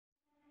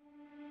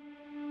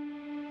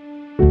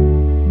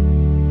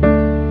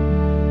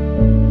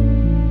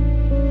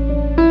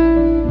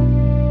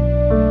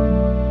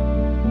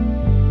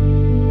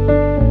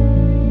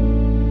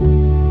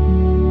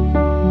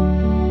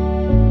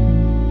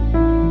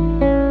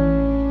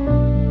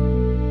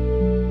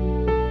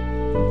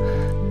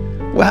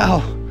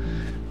Well,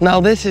 now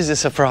this is a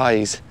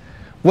surprise.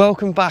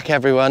 Welcome back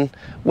everyone.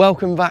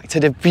 Welcome back to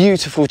the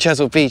beautiful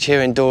Chesil Beach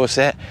here in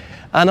Dorset.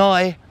 And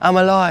I am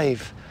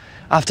alive.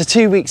 After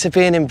 2 weeks of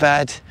being in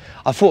bed,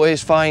 I thought it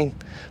was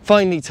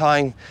finally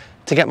time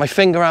to get my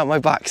finger out my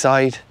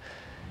backside,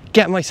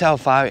 get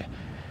myself out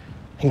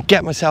and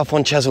get myself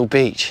on Chesil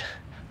Beach.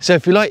 So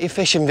if you like your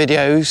fishing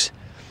videos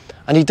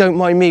and you don't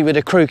mind me with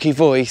a croaky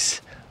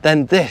voice,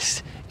 then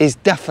this is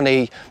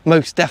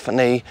most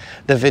definitely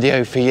the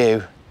video for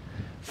you.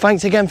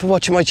 Thanks again for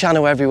watching my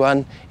channel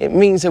everyone, it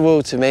means the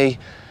world to me.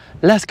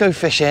 Let's go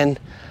fishing,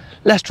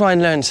 let's try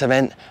and learn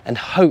something and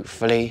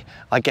hopefully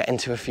I get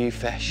into a few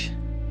fish.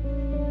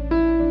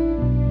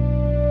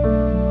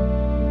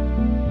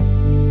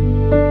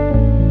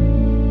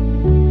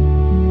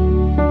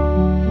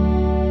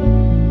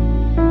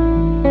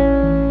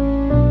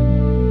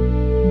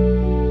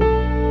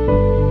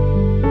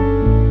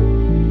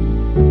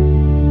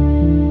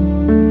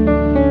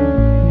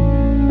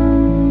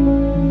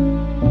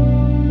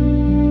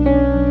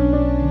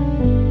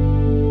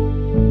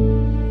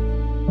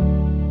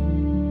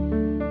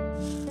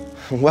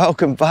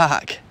 Welcome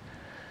back.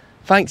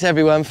 Thanks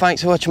everyone,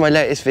 thanks for watching my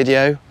latest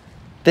video,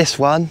 this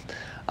one,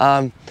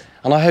 and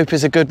I hope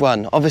it's a good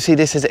one. Obviously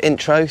this is an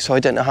intro, so I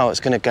don't know how it's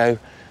going to go,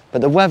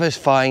 but the weather's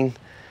fine.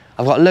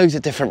 I've got loads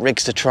of different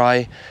rigs to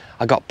try,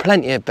 I've got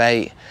plenty of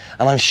bait,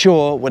 and I'm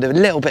sure with a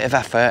little bit of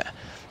effort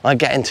I'll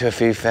get into a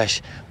few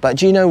fish. But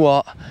do you know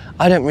what?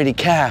 I don't really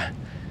care.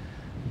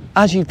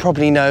 As you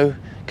probably know,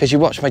 because you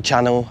watch my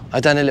channel,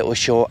 I've done a little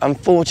short.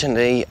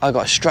 Unfortunately, I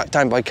got struck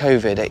down by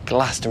COVID at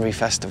Glastonbury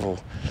Festival.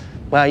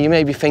 Well, you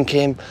may be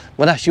thinking,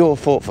 well, that's your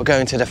fault for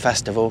going to the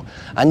festival,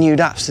 and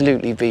you'd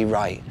absolutely be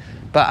right.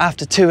 But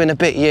after 2 and a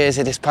bit years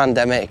of this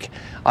pandemic,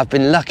 I've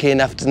been lucky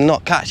enough to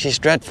not catch this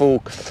dreadful,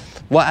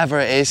 whatever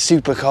it is,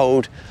 super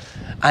cold,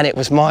 and it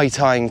was my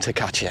time to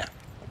catch it.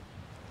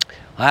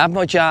 I had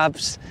my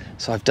jabs,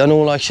 so I've done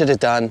all I should have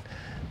done,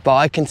 but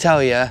I can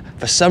tell you,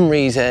 for some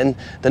reason,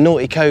 the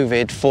naughty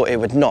COVID thought it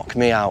would knock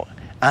me out,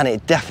 and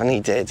it definitely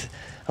did.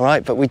 All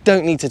right, but we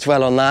don't need to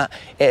dwell on that.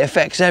 It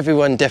affects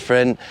everyone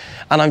different,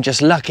 and I'm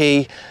just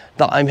lucky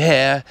that I'm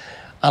here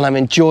and I'm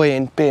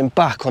enjoying being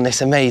back on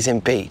this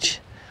amazing beach.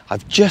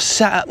 I've just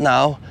set up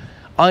now.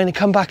 I'm gonna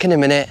come back in a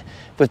minute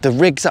with the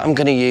rigs that I'm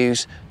gonna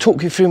use,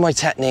 talk you through my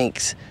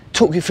techniques,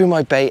 talk you through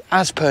my bait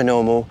as per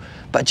normal.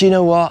 But do you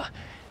know what?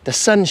 The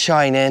sun's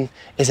shining,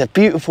 it's a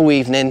beautiful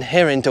evening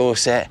here in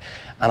Dorset,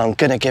 and I'm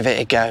gonna give it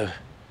a go.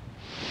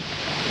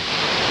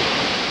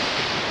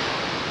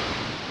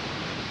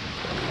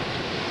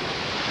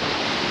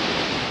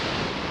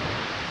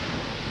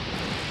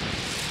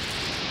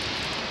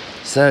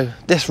 So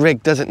this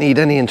rig doesn't need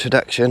any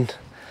introduction.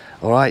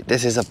 All right,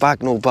 this is a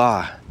Bagnall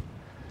bar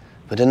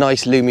with a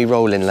nice loomy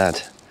rolling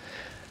lead.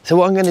 So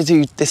what I'm going to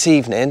do this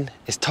evening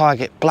is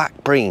target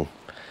black bream.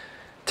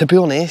 To be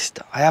honest,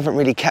 I haven't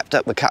really kept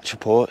up with catch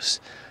reports,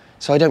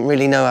 so I don't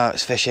really know how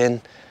it's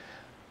fishing.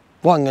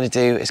 What I'm going to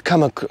do is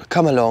come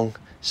along,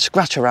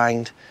 scratch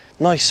around,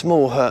 nice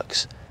small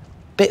hooks,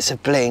 bits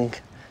of bling,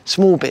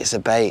 small bits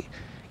of bait,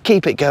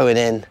 keep it going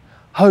in.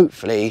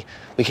 Hopefully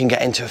we can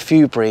get into a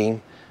few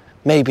bream,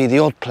 maybe the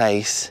odd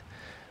place,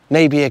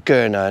 maybe a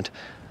gurnard.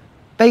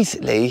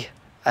 Basically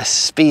a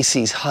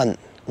species hunt,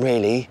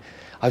 really.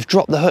 I've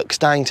dropped the hooks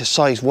down to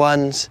size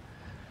 1s.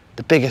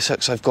 The biggest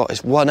hooks I've got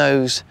is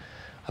 1/0s.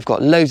 I've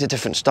got loads of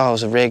different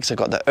styles of rigs. I've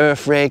got the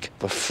URFE rig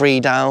with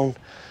 3 down.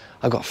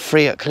 I've got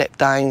 3 at clip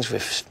downs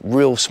with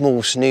real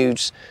small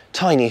snoods,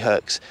 tiny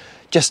hooks,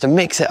 just to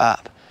mix it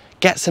up,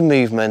 get some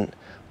movement,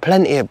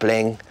 plenty of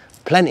bling,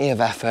 plenty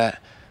of effort,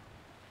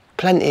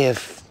 plenty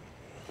of,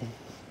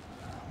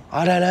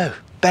 I don't know,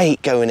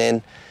 bait going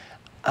in,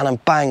 and I'm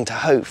bang to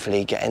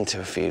hopefully get into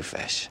a few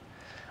fish.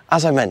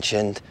 As I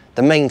mentioned,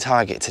 the main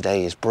target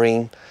today is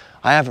bream.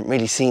 I haven't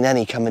really seen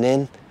any coming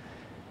in,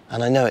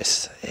 and I know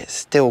it's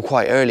still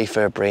quite early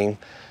for a bream,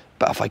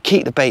 but if I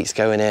keep the baits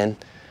going in,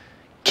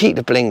 keep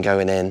the bling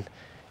going in,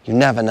 you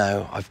never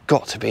know, I've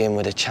got to be in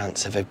with a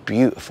chance of a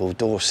beautiful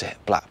Dorset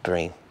black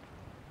bream.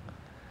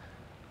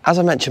 As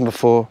I mentioned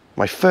before,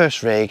 my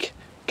first rig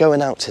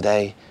going out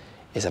today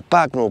is a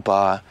Bagnall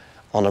bar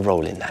on a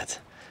rolling net.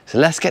 So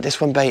let's get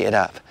this one baited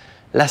up,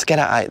 let's get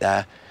it out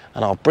there,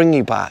 and I'll bring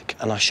you back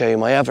and I'll show you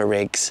my other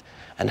rigs,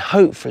 and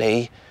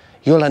hopefully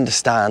you'll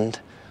understand,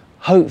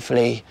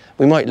 hopefully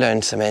we might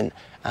learn something,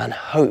 and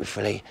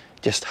hopefully,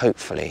 just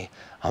hopefully,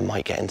 I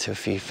might get into a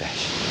few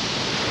fish.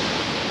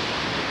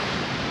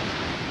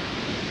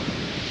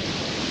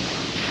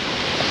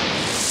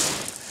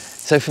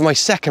 So for my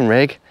second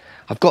rig,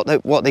 I've got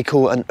what they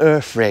call an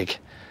URFE rig.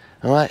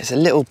 All right, it's a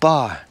little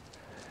bar.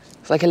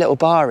 It's like a little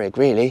bar rig,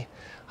 really.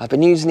 I've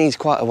been using these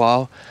quite a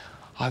while.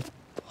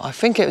 I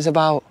think it was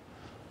about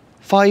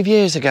 5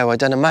 years ago I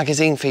done a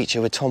magazine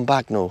feature with Tom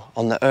Bagnall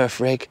on the URFE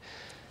rig.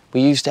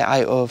 We used it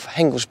out of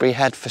Hinglesbury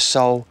Head for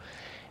sole.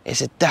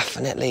 It's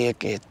definitely a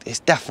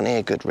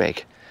good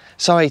rig.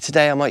 Sorry,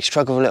 today I might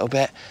struggle a little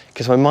bit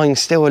because my mind's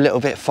still a little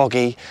bit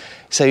foggy,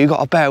 so you've got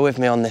to bear with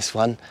me on this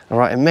one. All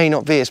right, it may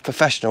not be as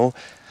professional.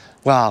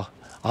 Well,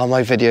 are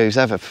my videos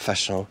ever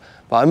professional?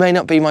 But I may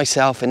not be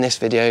myself in this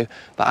video,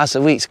 but as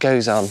the weeks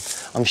goes on,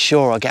 I'm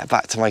sure I'll get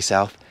back to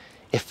myself,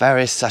 if there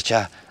is such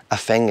a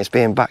thing as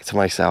being back to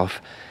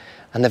myself,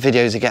 and the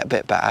videos will get a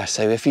bit better.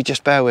 So if you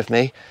just bear with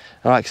me,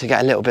 all right, because I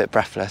get a little bit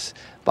breathless,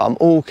 but I'm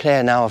all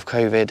clear now of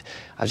COVID.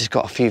 I've just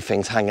got a few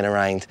things hanging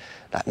around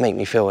that make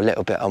me feel a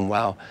little bit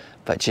unwell,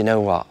 but you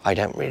know what? I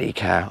don't really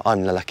care.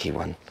 I'm the lucky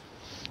one.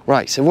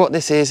 Right, so what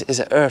this is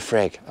an URFE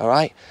rig, all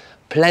right?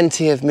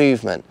 Plenty of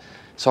movement.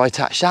 So I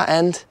attach that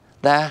end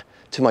there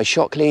to my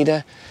shock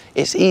leader.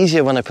 It's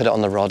easier when I put it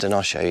on the rod, and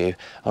I'll show you,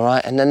 all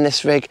right? And then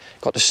this rig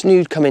got the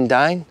snood coming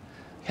down,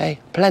 okay?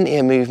 Plenty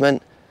of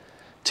movement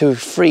to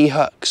 3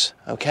 hooks,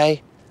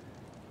 okay?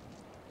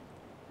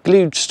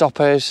 Glued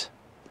stoppers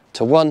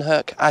to 1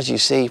 hook, as you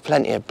see,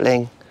 plenty of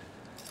bling.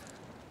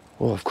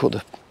 Oh, I've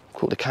caught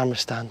the camera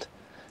stand.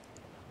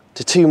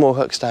 To 2 more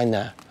hooks down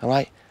there, all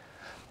right?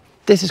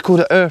 This is called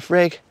an URFE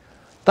rig.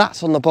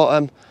 That's on the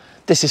bottom.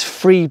 This is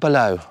 3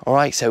 below, all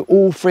right? So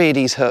all 3 of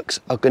these hooks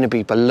are going to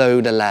be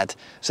below the lead.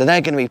 So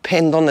they're going to be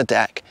pinned on the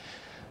deck.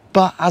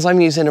 But as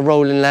I'm using a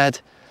rolling lead,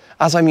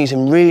 as I'm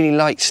using really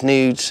light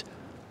snoods,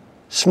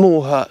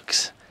 small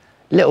hooks,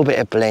 little bit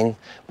of bling,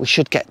 we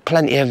should get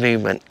plenty of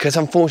movement, because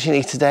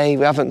unfortunately today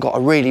we haven't got a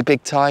really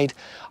big tide.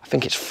 I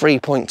think it's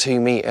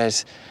 3.2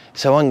 meters.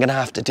 So I'm going to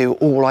have to do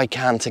all I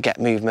can to get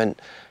movement.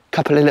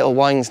 Couple of little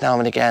winds now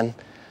and again.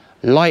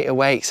 Lighter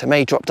weights, I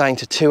may drop down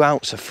to 2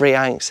 ounce or 3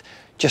 ounce,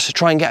 just to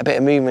try and get a bit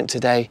of movement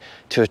today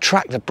to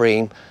attract the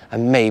bream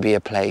and maybe a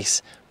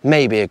place,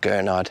 maybe a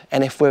gurnard.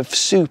 And if we're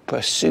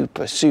super,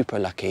 super, super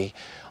lucky,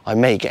 I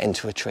may get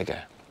into a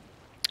trigger.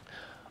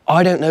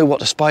 I don't know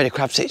what the spider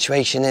crab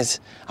situation is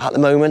at the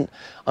moment.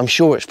 I'm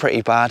sure it's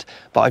pretty bad,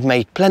 but I've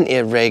made plenty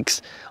of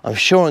rigs. I'm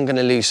sure I'm going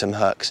to lose some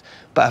hooks,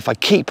 but if I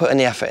keep putting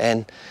the effort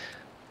in,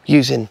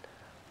 using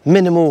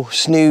minimal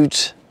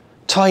snoods,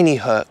 tiny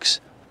hooks,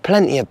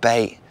 plenty of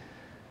bait,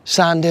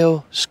 sand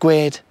eel,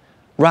 squid,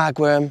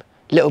 ragworm,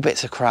 little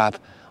bits of crab,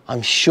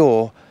 I'm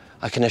sure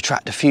I can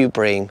attract a few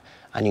bream,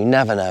 and you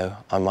never know,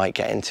 I might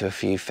get into a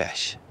few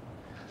fish.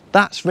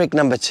 That's rig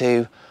number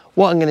 2.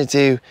 What I'm going to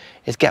do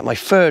is get my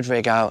 3rd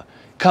rig out,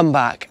 come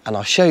back, and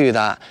I'll show you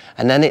that,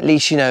 and then at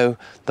least you know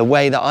the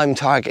way that I'm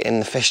targeting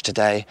the fish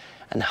today,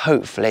 and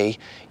hopefully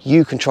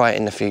you can try it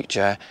in the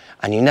future,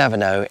 and you never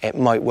know, it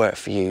might work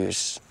for you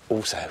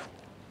also.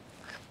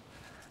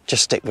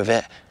 Just stick with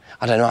it.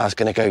 I don't know how it's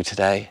going to go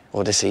today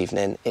or this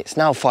evening. It's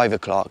now 5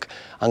 o'clock.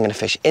 I'm going to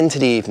fish into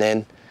the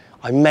evening.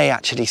 I may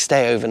actually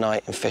stay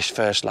overnight and fish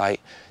first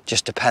light.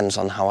 Just depends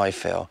on how I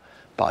feel.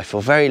 But I feel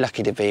very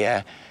lucky to be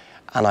here,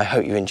 and I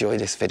hope you enjoy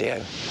this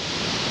video.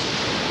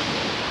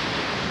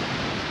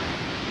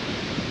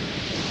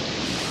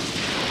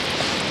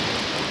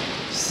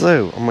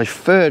 So on my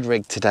 3rd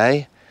rig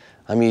today,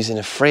 I'm using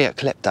a 3-hook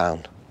clip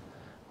down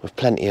with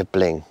plenty of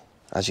bling,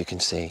 as you can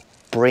see.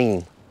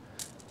 Bream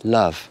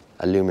love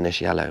a luminous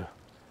yellow,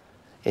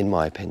 in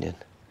my opinion.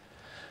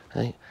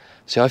 Right?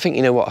 So I think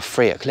you know what a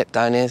 3-hook clip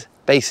down is.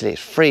 Basically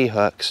it's 3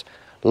 hooks,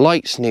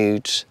 light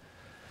snoods,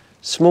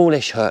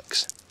 smallish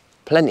hooks,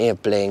 plenty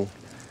of bling,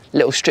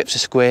 little strips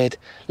of squid,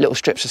 little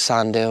strips of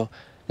sand eel,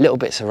 little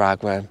bits of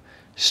ragworm,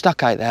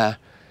 stuck out there,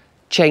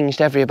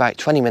 changed every about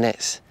 20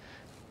 minutes,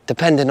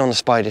 depending on the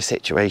spider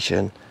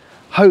situation.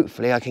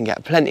 Hopefully I can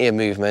get plenty of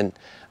movement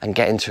and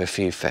get into a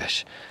few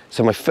fish.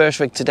 So my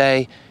 1st rig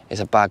today is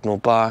a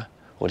Bagnall bar,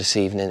 or this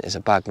evening is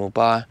a Bagnall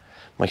bar.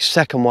 My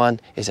 2nd one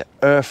is an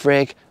URFE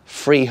rig,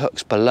 3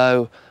 hooks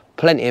below,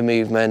 plenty of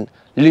movement,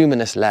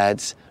 luminous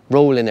leads,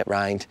 rolling it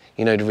round,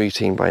 you know the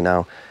routine by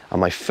now.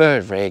 And my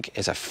 3rd rig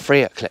is a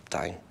 3-hook clip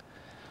down.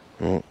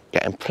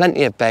 Getting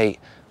plenty of bait,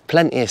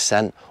 plenty of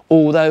scent,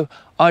 although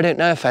I don't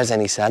know if there's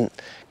any scent,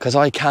 because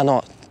I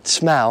cannot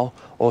smell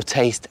or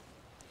taste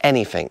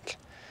anything.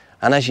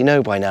 And as you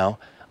know by now,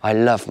 I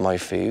love my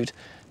food.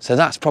 So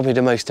that's probably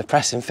the most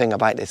depressing thing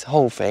about this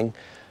whole thing.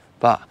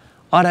 But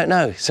I don't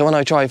know. So when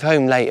I drive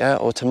home later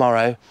or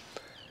tomorrow,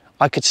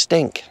 I could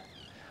stink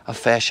of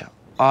fish.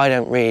 I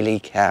don't really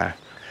care.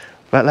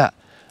 But look,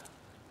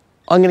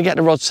 I'm going to get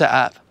the rod set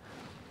up.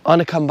 I'm going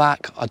to come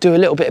back. I'll do a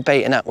little bit of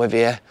baiting up with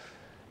you,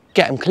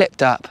 get them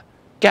clipped up,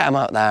 get them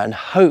out there, and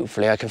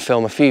hopefully I can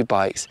film a few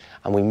bites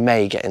and we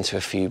may get into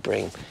a few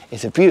bream.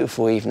 It's a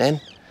beautiful evening.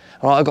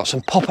 All right, I've got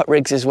some pop-up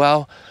rigs as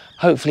well.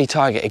 Hopefully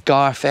target a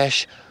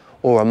garfish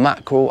or a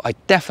mackerel. I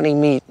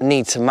definitely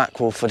need some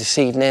mackerel for this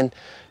evening,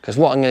 because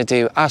what I'm going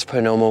to do, as per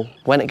normal,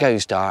 when it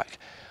goes dark,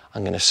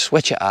 I'm going to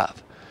switch it up,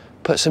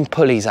 put some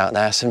pulleys out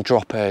there, some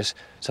droppers,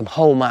 some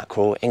whole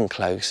mackerel in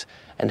close,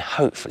 and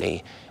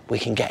hopefully we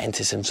can get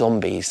into some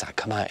zombies that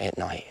come out at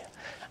night,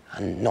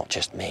 and not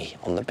just me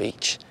on the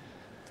beach.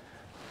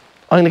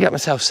 I'm going to get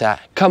myself set,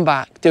 come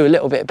back, do a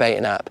little bit of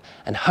baiting up,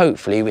 and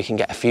hopefully we can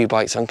get a few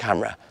bites on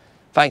camera.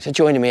 Thanks for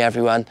joining me,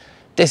 everyone.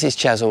 This is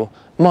Chesil,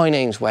 my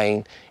name's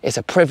Wayne. It's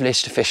a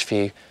privilege to fish for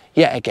you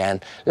yet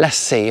again. Let's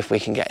see if we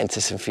can get into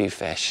some few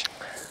fish.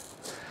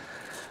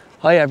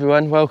 Hi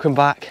everyone, welcome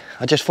back.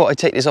 I just thought I'd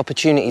take this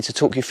opportunity to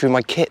talk you through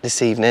my kit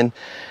this evening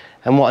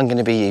and what I'm going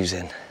to be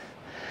using.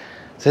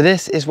 So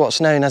this is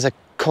what's known as a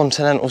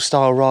continental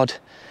style rod.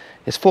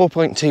 It's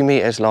 4.2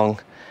 meters long,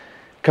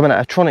 coming out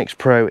of Tronics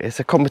Pro. It's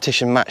a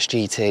competition match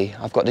GT.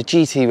 I've got the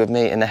GT with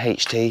me and the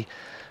HT.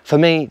 For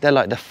me, they're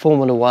like the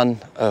Formula One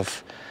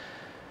of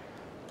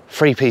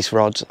three-piece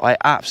rods. I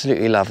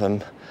absolutely love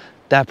them.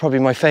 They're probably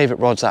my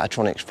favorite rods out of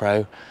Tronics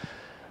Pro,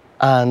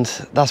 and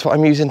that's what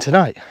I'm using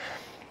tonight.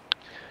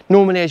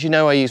 Normally, as you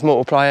know, I use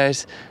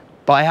multipliers,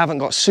 but I haven't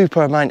got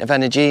super amount of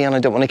energy and I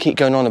don't want to keep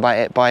going on about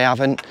it, but I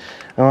haven't.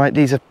 All right,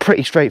 these are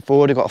pretty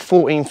straightforward. I've got a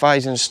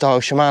 14,000 style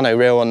Shimano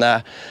reel on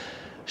there,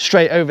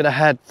 straight over the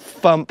head,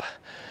 thump,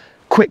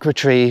 quick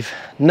retrieve,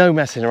 no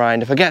messing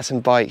around. If I get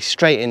some bites,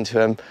 straight into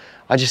them.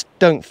 I just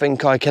don't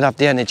think I could have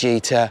the energy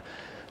to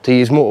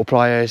use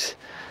multipliers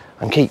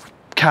and keep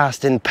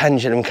casting,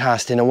 pendulum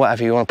casting, or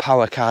whatever you want,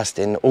 power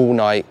casting all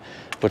night.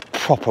 Would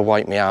proper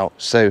wipe me out.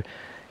 So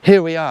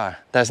here we are.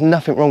 There's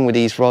nothing wrong with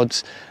these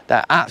rods.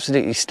 They're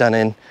absolutely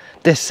stunning.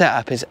 This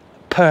setup is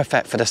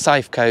perfect for the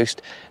South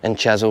Coast and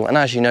Chesil, and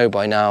as you know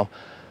by now,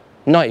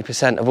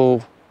 90% of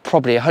all,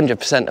 probably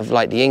 100% of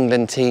like the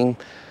England team,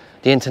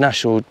 the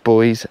international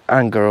boys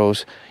and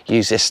girls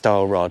use this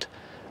style rod.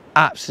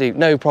 Absolute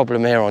no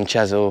problem here on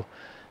Chesil.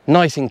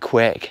 Nice and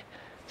quick,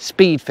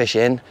 speed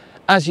fishing.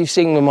 As you've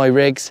seen with my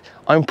rigs,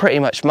 I'm pretty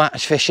much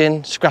match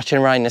fishing, scratching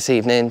around this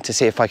evening to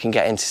see if I can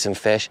get into some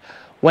fish.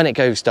 When it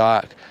goes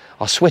dark,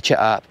 I'll switch it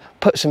up,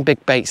 put some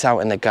big baits out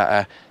in the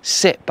gutter,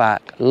 sit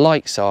back,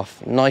 lights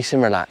off, nice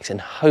and relaxed,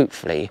 and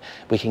hopefully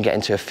we can get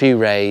into a few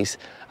rays,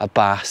 a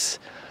bass,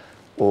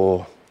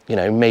 or, you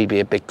know, maybe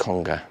a big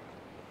conger.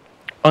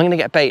 I'm gonna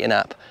get baiting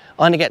up,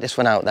 I'm gonna get this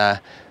one out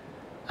there,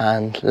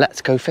 and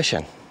let's go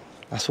fishing.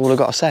 That's all I've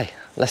got to say.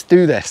 Let's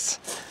do this.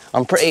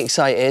 I'm pretty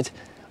excited.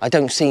 I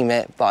don't seem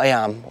it, but I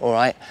am, all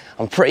right?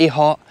 I'm pretty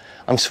hot,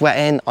 I'm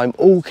sweating, I'm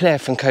all clear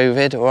from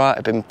COVID, all right?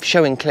 I've been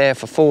showing clear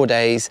for 4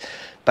 days,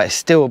 but it's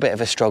still a bit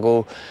of a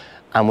struggle,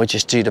 and we'll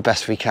just do the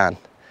best we can.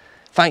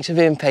 Thanks for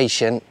being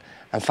patient,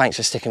 and thanks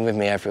for sticking with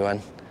me,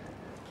 everyone.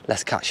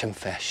 Let's catch some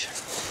fish.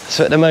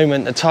 So at the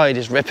moment, the tide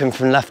is ripping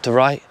from left to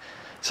right.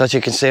 So as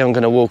you can see, I'm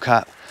gonna walk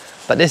up.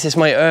 But this is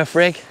my URFE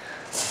rig.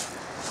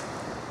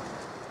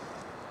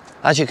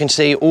 As you can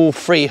see, all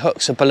 3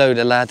 hooks are below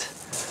the lead.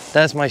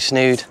 There's my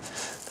snood.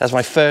 There's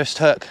my first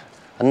hook,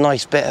 a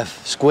nice bit of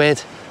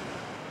squid.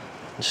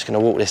 I'm just gonna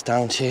walk this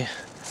down to you.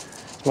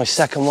 It's my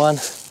second one,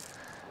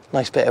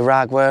 nice bit of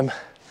ragworm.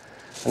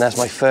 And there's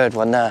my third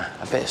one there,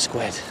 a bit of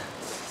squid.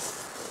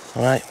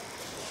 All right,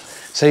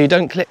 so you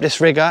don't clip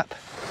this rig up,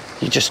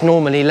 you just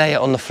normally lay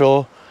it on the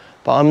floor,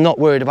 but I'm not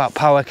worried about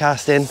power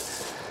casting.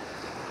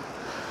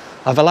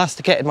 I've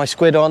elasticated my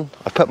squid on,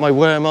 I've put my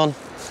worm on,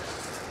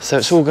 so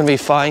it's all gonna be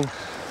fine.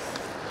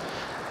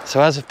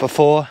 So as of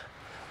before,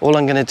 all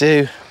I'm gonna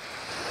do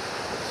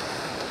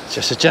is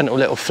just a gentle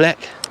little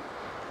flick.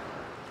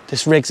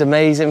 This rig's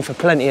amazing for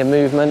plenty of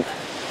movement.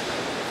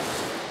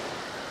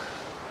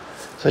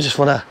 So I just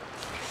wanna,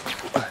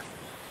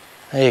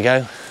 there you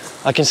go.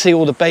 I can see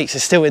all the baits are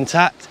still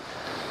intact.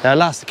 They're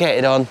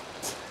elasticated on.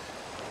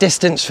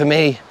 Distance for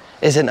me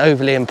isn't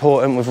overly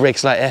important with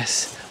rigs like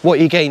this. What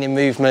you gain in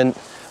movement,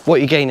 what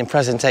you gain in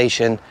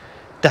presentation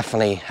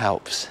definitely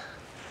helps.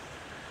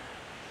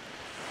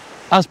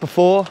 As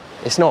before,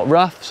 it's not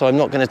rough, so I'm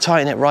not going to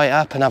tighten it right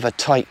up and have a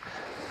tight,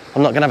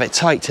 I'm not going to have it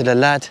tight to the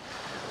lead.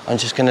 I'm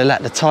just going to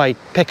let the tide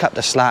pick up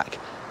the slack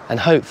and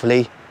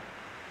hopefully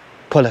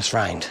pull us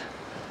round.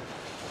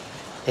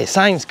 It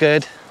sounds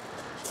good,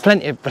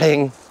 plenty of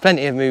bling,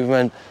 plenty of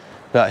movement,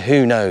 but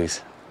who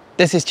knows?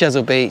 This is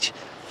Chesil Beach,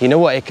 you know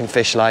what it can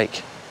fish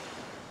like.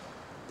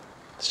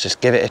 Let's just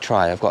give it a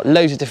try. I've got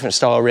loads of different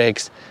style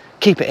rigs,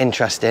 keep it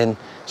interesting,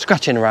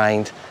 scratching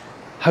around,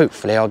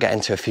 hopefully I'll get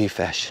into a few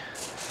fish.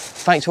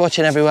 Thanks for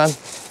watching, everyone.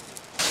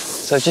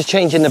 So just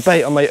changing the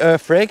bait on my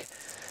URFE rig,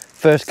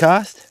 first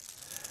cast.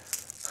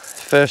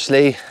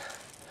 Firstly,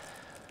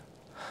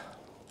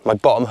 my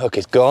bottom hook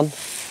is gone.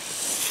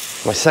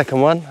 My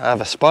second one, I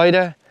have a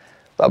spider,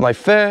 but my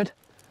third,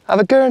 I have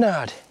a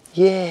gurnard.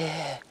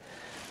 Yeah,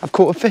 I've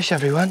caught a fish,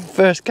 everyone,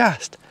 first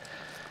cast.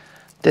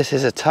 This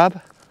is a tub.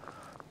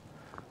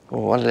 Oh,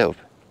 what a little,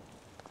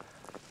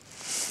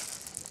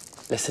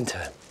 listen to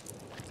him.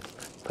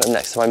 Put him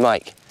next to my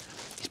mic.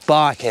 He's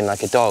barking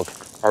like a dog.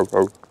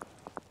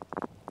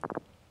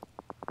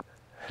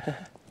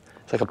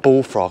 It's like a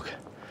bullfrog.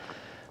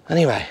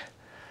 Anyway,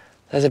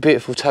 there's a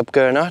beautiful tub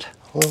gurnard.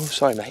 Oh,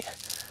 sorry, mate.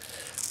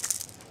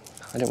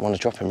 I didn't want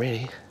to drop him,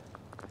 really.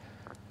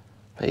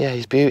 But yeah,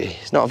 he's beauty.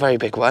 He's not a very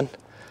big one.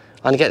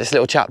 I'm gonna get this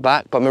little chap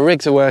back, but my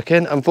rigs are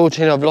working.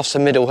 Unfortunately, I've lost the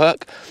middle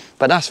hook,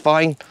 but that's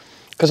fine.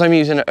 Because I'm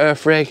using an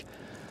URFE rig,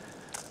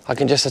 I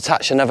can just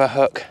attach another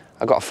hook.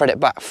 I've got to thread it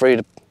back through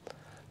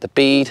the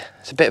bead.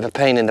 It's a bit of a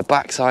pain in the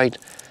backside,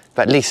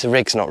 but at least the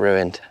rig's not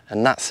ruined.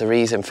 And that's the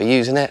reason for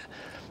using it.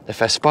 If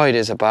there's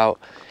spiders about,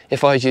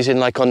 if I was using,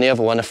 like on the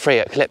other one, a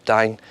 3-hook clip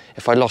down,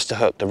 if I lost a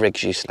hook, the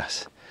rig's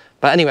useless.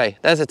 But anyway,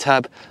 there's a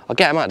tub. I'll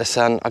get him out of the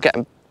sun, I'll get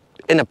him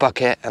in a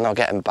bucket, and I'll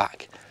get him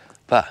back.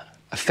 But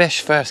a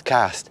fish first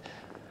cast,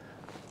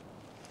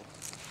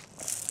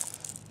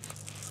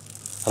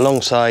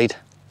 alongside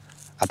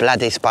a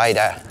bloody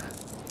spider.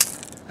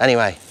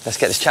 Anyway, let's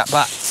get this chap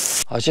back.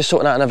 I was just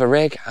sorting out another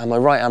rig and my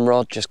right hand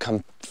rod just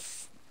come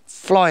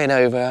flying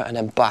over and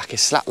then back.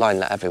 It's slapline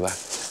let everywhere.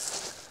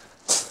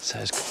 So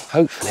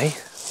hopefully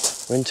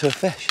we're into a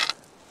fish.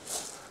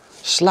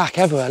 Slack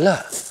everywhere,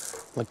 look.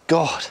 My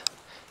God.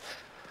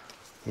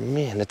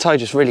 Man, the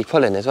tide is really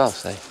pulling as well,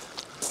 so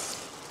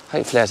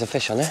hopefully there's a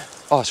fish on there.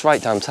 Oh, it's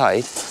right down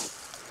tide.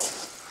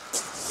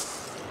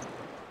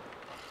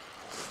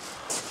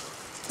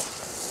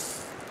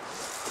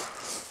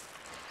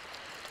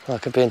 Well, I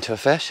could be into a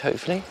fish,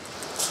 hopefully.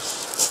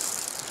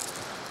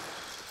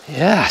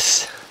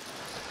 Yes.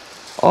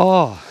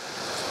 Oh.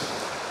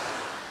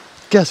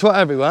 Guess what,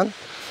 everyone?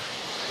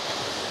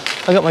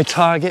 I got my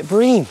target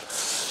bream.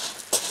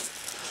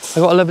 I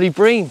got a lovely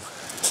bream.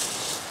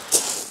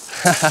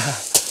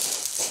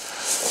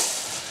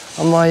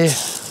 On my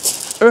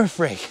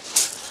URFE.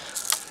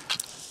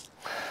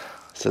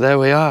 So there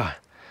we are.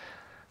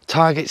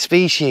 Target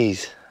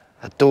species,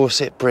 a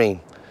Dorset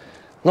bream.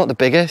 Not the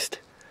biggest,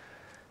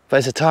 but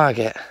it's a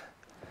target.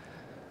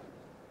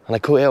 And I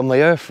caught it on my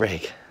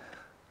URFE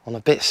on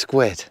a bit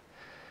squid.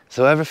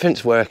 So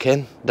everything's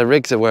working, the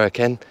rigs are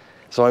working,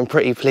 so I'm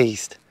pretty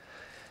pleased.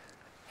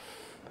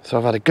 So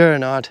I've had a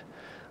gurnard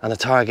and a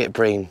target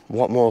bream.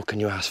 What more can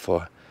you ask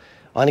for?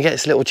 I'm gonna get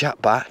this little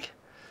chap back,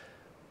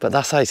 but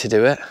that's how to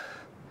do it.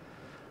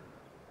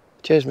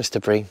 Cheers,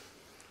 Mr. Bream.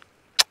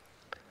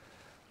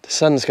 The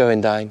sun's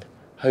going down.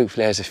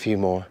 Hopefully there's a few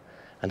more,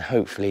 and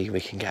hopefully we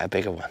can get a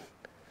bigger one.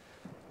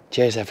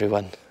 Cheers,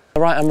 everyone.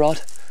 Right hand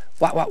rod,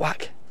 whack, whack,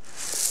 whack.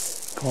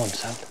 Come on,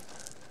 son.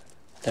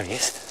 There he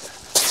is.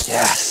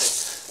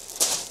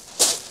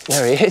 Yes.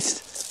 There he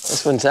is.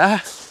 This one's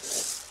there.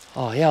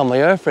 Oh yeah, on my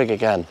URFE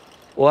again.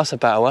 Well, that's a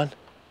better one.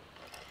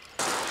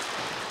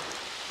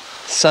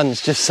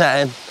 Sun's just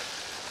setting.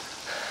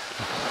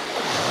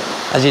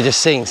 As you're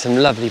just seeing, some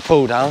lovely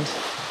pull downs.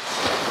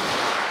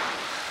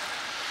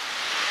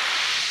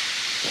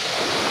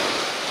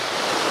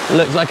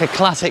 Looks like a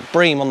classic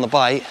bream on the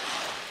bite.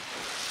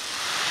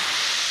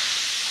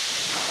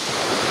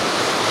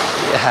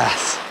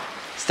 Yes,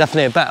 it's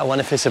definitely a better one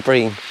if it's a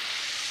bream.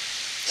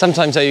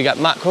 Sometimes though you get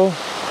mackerel.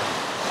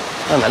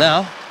 I don't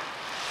know.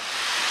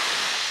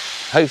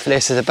 Hopefully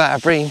this is a better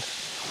bream.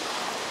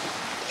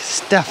 It's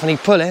definitely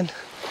pulling.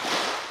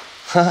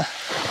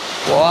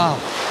 Wow.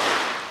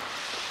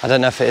 I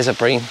don't know if it is a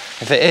bream.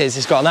 If it is,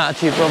 it's got an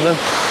attitude problem.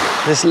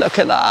 Just look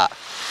at that.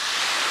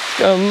 It's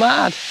going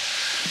mad.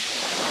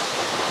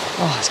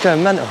 Oh, it's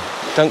going mental.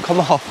 Don't come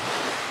off.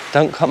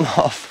 Don't come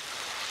off.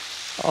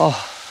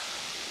 Oh.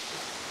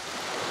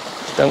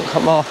 Don't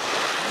come off.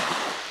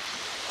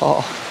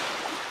 Oh.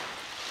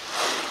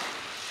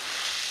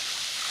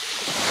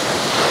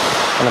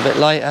 And a bit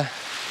lighter.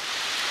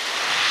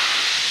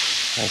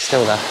 No, he's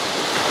still there.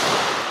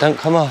 Don't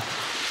come off.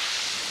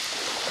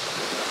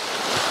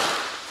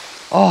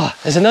 Oh,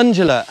 there's an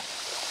undulate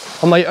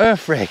on my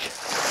URFE.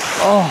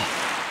 Oh,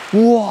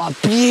 what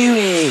a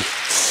beauty.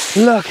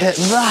 Look at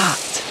that.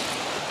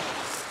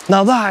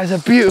 Now that is a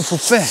beautiful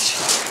fish.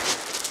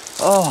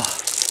 Oh,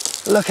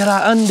 look at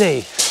that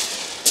undie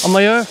on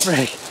my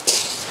URFE.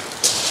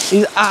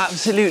 He's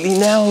absolutely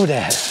nailed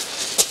it.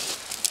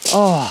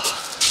 Oh,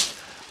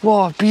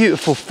 what a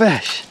beautiful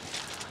fish.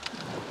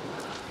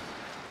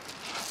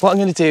 What I'm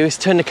going to do is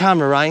turn the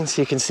camera around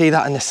so you can see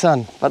that in the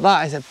sun. But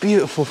that is a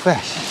beautiful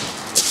fish.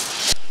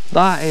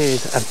 That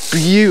is a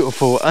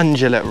beautiful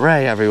undulate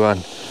ray,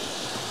 everyone.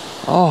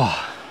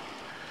 Oh,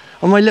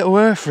 on my little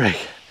URFE.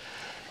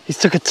 He's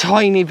took a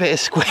tiny bit of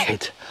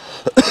squid.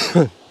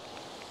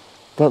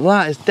 But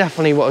that is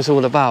definitely what it's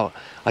all about.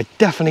 I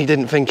definitely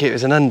didn't think it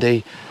was an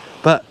undie.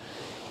 But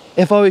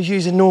if I was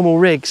using normal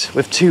rigs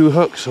with 2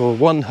 hooks or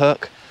 1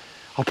 hook,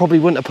 I probably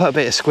wouldn't have put a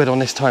bit of squid on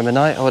this time of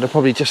night. I would have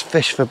probably just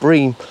fished for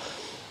bream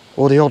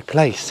or the odd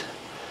place.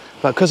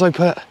 But because I've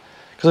got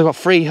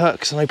 3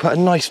 hooks and I put a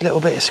nice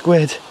little bit of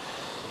squid,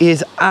 he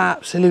has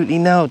absolutely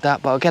nailed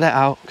that. But I'll get it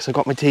out because I've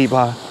got my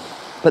T-bar.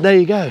 But there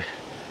you go.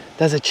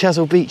 There's a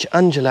Chesil Beach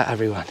undulate,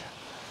 everyone.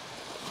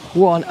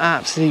 What an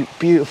absolute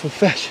beautiful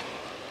fish.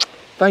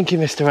 Thank you,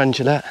 Mr.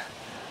 Undulate.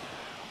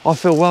 I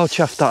feel well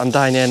chuffed that I'm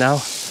down here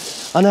now.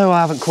 I know I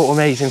haven't caught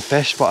amazing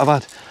fish, but I've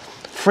had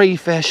 3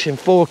 fish in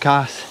 4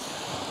 casts.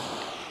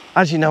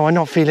 As you know, I'm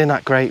not feeling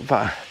that great,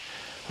 but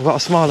I've got a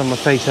smile on my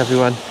face,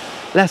 everyone.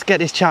 Let's get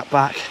this chap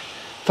back.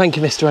 Thank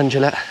you, Mr.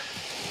 Undulate.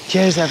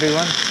 Cheers,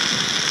 everyone.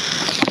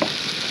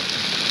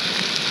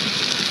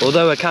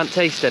 Although I can't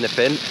taste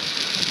anything,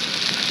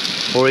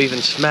 or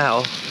even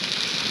smell,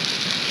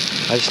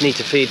 I just need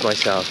to feed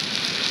myself.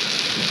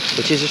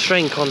 Which is a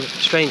strange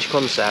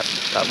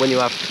concept, that when you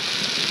have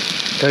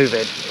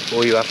COVID,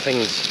 or you have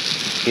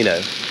things, you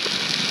know,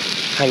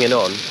 hanging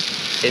on,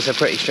 it's a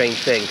pretty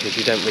strange thing because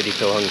you don't really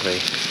feel hungry.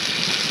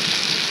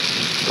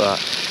 But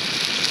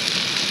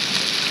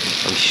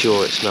I'm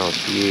sure it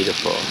smells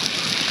beautiful.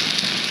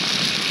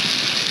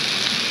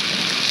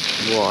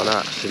 What an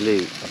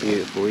absolute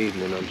beautiful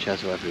evening on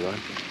Chesil, everyone.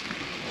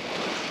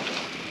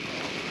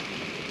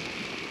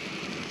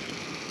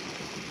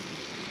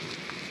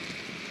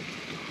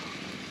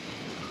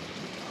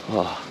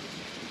 Oh,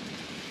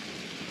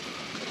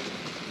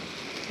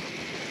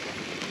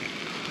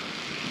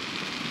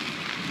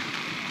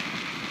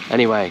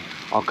 Anyway,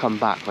 I'll come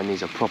back when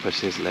these are proper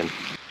sizzling.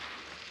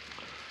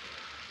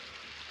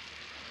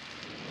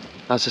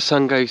 As the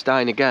sun goes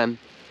down again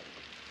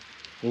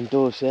in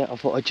Dorset, I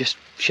thought I'd just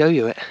show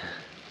you it.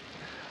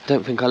 I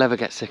don't think I'll ever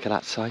get sick of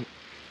that sight.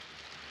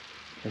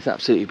 It's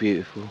absolutely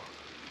beautiful.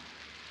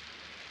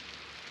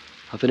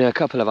 I've been here a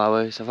couple of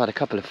hours, I've had a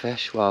couple of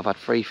fish, well I've had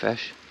 3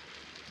 fish.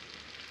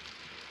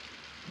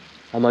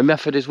 And my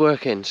method is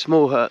working,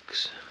 small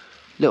hooks,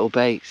 little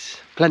baits,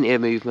 plenty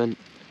of movement.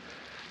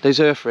 Those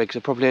URFE rigs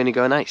are probably only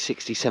going out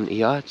 60-70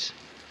 yards.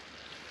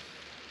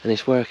 And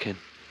it's working.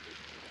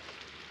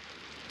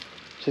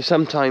 So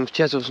sometimes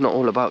Chesil's not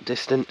all about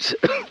distance.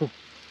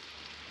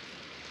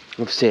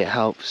 Obviously it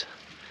helps.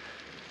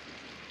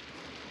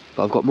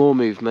 But I've got more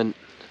movement.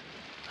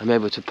 I'm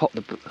able to pop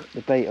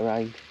the bait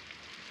around.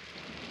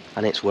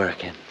 And it's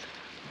working.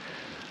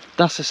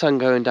 That's the sun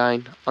going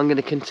down. I'm going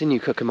to continue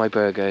cooking my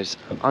burgers.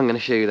 I'm going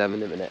to show you them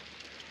in a minute.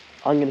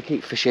 I'm going to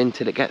keep fishing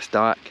till it gets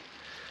dark.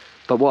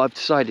 But what I've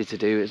decided to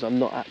do is I'm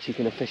not actually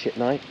going to fish at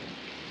night.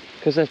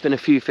 Because there's been a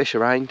few fish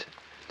around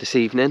this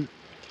evening.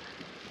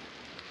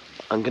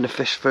 I'm going to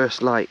fish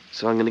first light.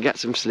 So I'm going to get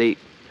some sleep.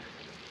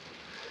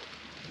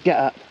 Get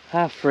up,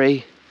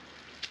 3:30.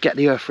 Get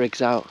the URFE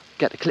rigs out.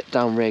 Get the clip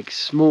down rigs.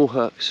 Small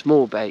hooks,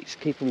 small baits.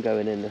 Keep them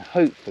going in. And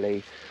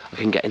hopefully I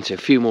can get into a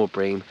few more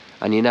bream.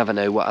 And you never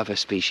know what other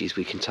species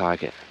we can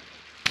target.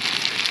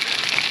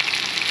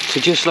 So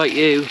just like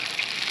you,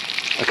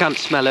 I can't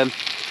smell them.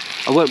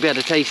 I won't be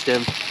able to taste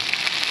them.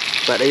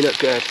 But they look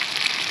good.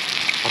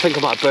 I think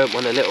I might have burnt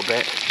one a little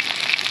bit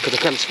because I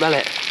can't smell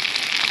it.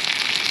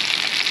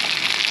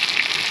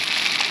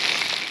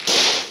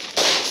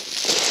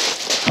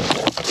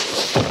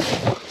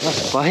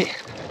 That's a bite.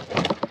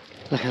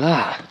 Look at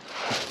that.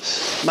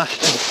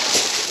 Smashed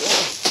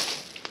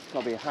in.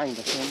 Gotta be a hang, I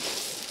think.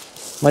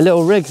 My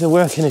little rigs are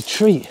working a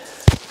treat.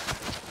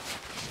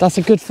 That's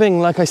a good thing,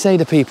 like I say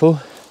to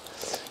people.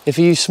 If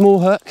you use small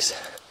hooks,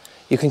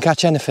 you can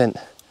catch anything.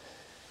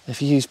 If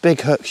you use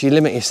big hooks, you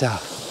limit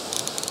yourself.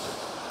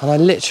 And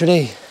I'm just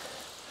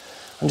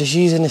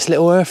using this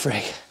little URFE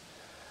rig.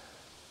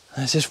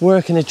 And it's just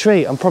working a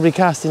treat. I'm probably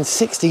casting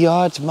 60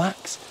 yards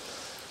max.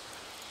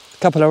 A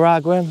couple of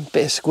ragworm,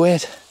 bit of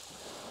squid.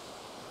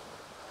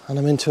 And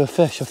I'm into a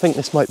fish. I think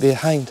this might be a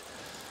hound.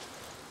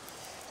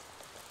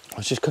 I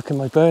was just cooking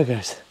my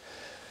burgers.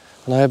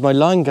 And I had my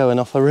line going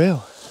off a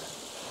reel.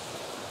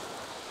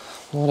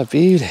 What a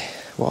beauty.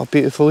 What a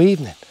beautiful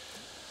evening.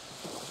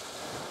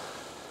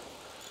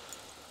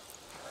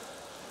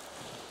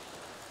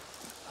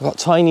 I've got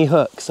tiny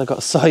hooks, I've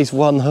got size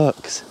 1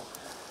 hooks.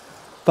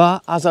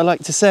 But as I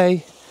like to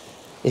say,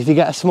 if you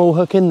get a small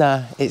hook in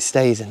there, it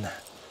stays in there.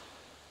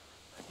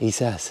 He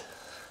says.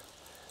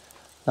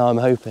 Now I'm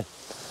hoping.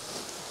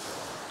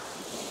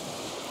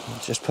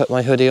 I'll just put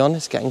my hoodie on,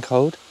 it's getting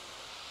cold.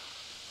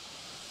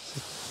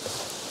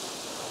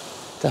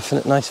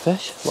 Definite nice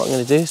fish. What I'm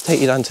going to do is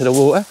take you down to the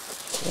water.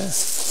 Yeah.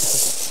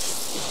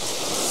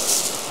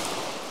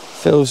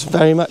 Feels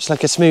very much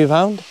like a smooth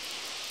hound.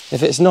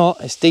 If it's not,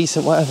 it's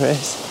decent, whatever it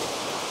is.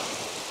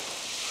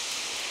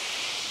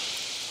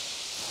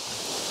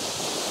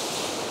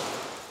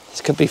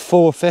 This could be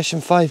 4 fish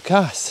and 5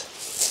 casts.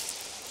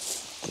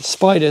 The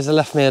spiders have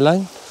left me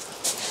alone.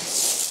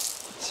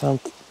 So I'm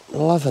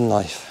loving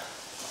life.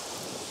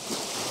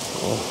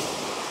 Oh.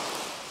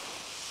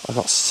 I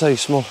got so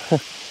small.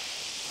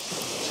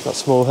 Just got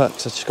small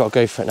hooks, I just got to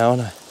go for it now,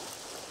 haven't I? I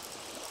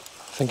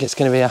think it's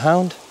going to be a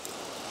hound.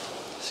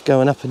 It's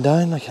going up and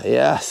down like,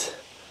 yes.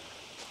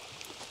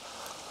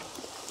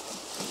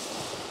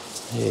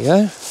 There you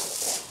go.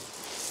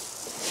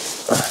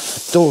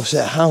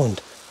 Dorset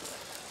hound.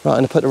 Right, I'm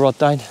going to put the rod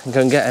down and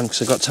go and get him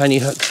because I've got tiny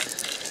hooks.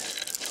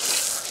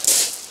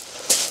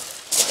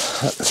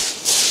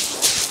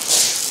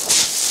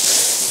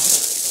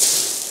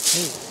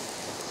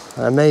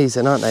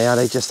 Amazing, aren't they? How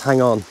they just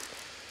hang on.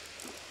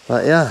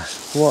 But yeah,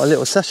 what a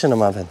little session I'm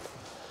having.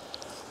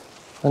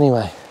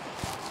 Anyway,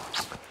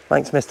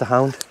 thanks Mr.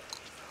 Hound.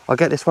 I'll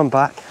get this one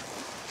back.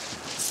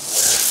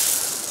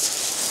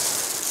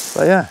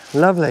 But yeah,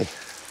 lovely.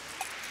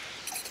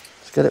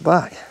 Let's get it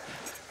back.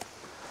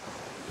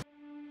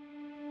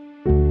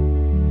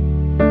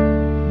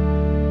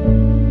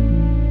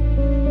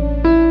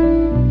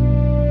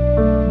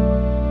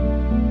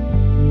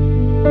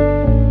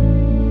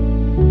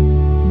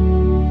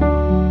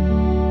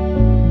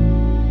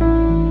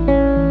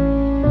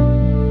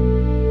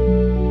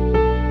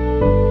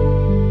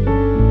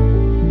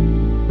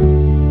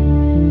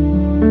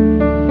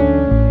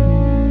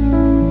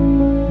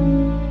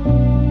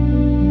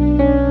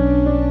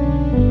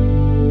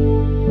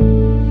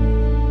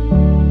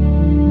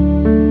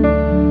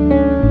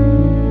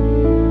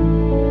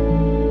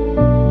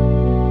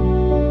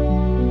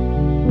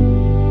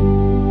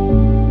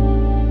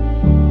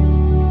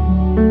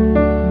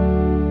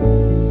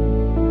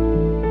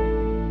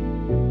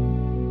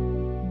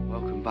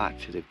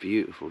 To the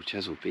beautiful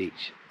Chesil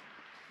Beach,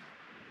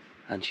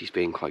 and she's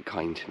been quite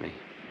kind to me.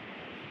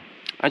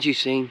 As you've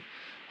seen,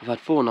 I've had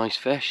 4 nice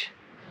fish,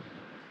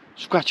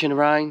 scratching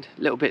around,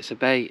 little bits of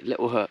bait,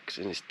 little hooks,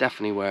 and it's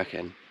definitely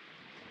working.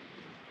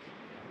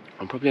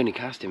 I'm probably only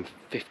casting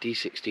 50,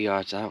 60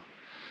 yards out,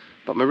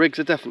 but my rigs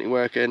are definitely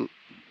working.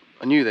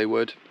 I knew they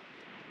would,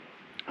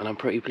 and I'm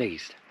pretty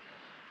pleased.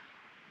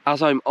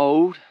 As I'm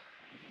old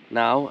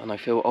now, and I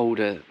feel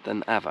older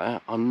than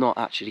ever, I'm not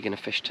actually going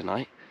to fish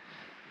tonight.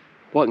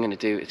 What I'm going to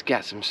do is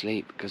get some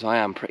sleep, because I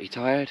am pretty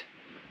tired.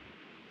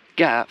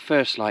 Get up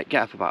first light,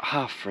 get up about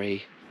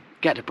 3:30,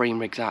 get the bream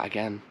rigs out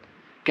again,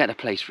 get the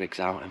place rigs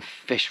out, and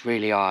fish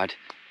really hard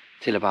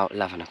till about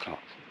 11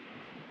 o'clock.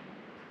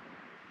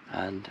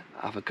 And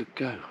have a good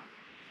go.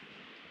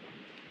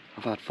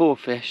 I've had 4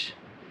 fish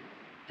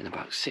in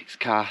about 6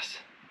 casts,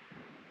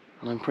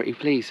 and I'm pretty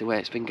pleased the way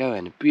it's been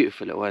going. A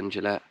beautiful little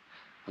undulate,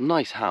 a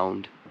nice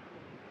hound,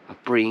 a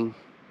bream,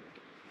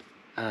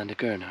 and a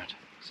gurnard.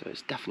 So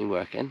it's definitely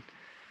working.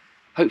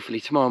 Hopefully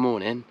tomorrow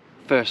morning,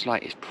 first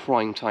light, is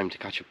prime time to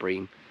catch a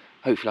bream.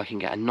 Hopefully I can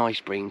get a nice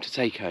bream to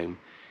take home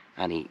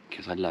and eat,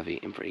 because I love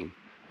eating bream.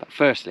 But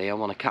firstly, I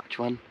want to catch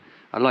one.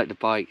 I like the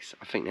bites,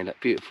 I think they look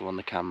beautiful on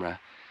the camera,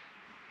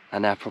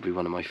 and they're probably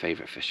one of my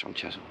favourite fish on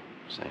Chesil.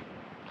 So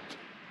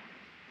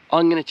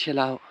I'm going to chill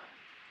out,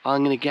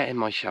 I'm going to get in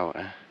my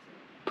shelter,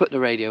 put the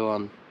radio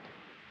on,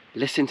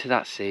 listen to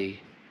that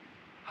sea,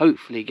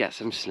 hopefully get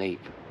some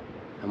sleep,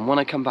 and when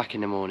I come back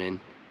in the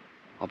morning,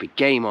 I'll be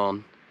game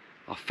on,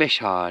 I'll fish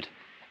hard,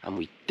 and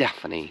we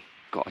definitely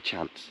got a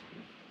chance.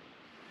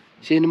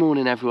 See you in the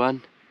morning,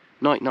 everyone.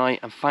 Night night,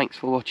 and thanks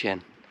for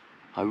watching.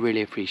 I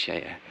really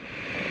appreciate it.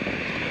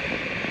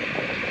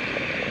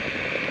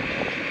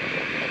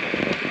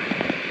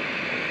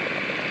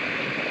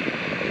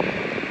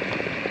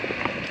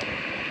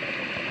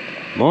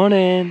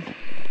 Morning.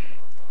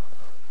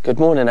 Good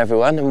morning,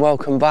 everyone, and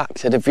welcome back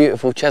to the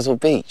beautiful Chesil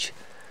Beach.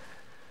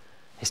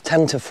 It's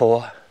 10 to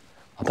 4.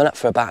 I've been up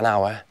for about an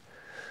hour.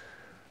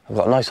 I've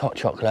got a nice hot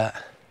chocolate.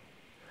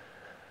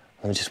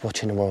 I'm just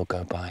watching the world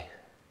go by.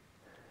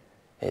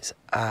 It's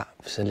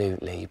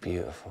absolutely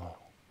beautiful.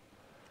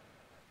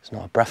 There's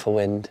not a breath of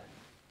wind.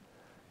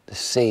 The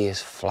sea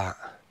is flat.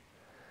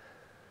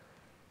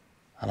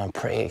 And I'm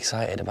pretty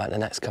excited about the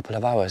next couple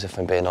of hours, if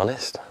I'm being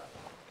honest.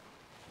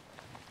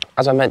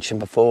 As I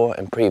mentioned before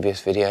in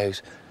previous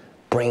videos,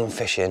 bream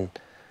fishing,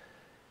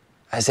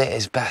 as it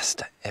is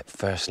best at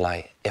first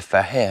light. If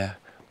they're here,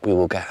 we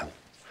will get them.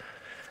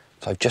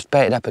 So I've just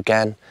baited up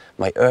again.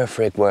 My URFE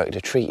rig worked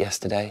a treat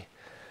yesterday.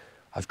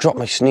 I've dropped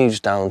my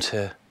snooze down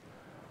to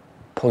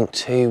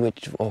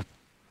 0.2 or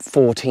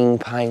 14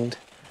 pound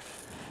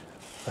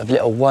of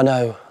little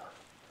 1/0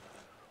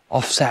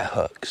 offset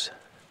hooks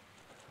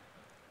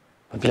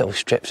with little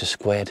strips of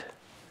squid,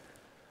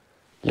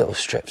 little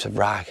strips of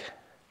rag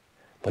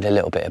with a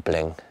little bit of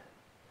bling.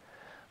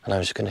 And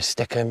I'm just going to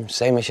stick them,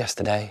 same as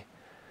yesterday,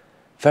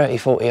 30,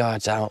 40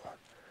 yards out,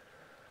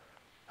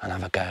 and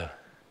have a go.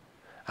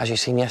 As you've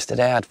seen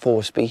yesterday, I had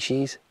 4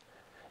 species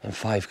in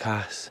 5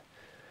 casts,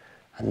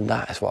 and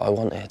that is what I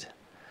wanted.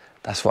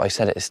 That's what I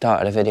said at the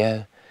start of the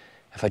video.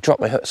 If I drop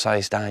my hook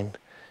size down,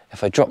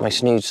 if I drop my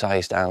snood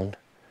size down,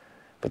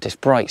 with this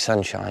bright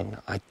sunshine,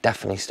 I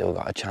definitely still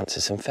got a chance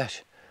of some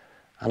fish.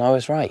 And I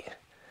was right.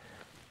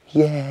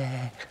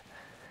 Yeah.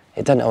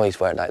 It doesn't always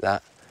work like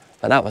that,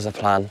 but that was a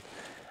plan,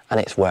 and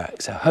it's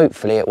worked. So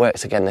hopefully it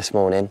works again this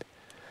morning.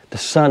 The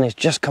sun is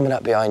just coming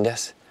up behind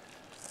us.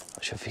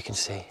 Not sure if you can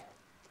see.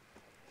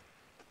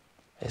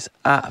 It's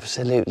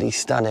absolutely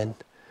stunning,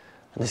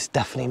 and it's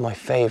definitely my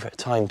favourite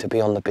time to be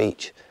on the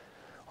beach,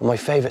 or my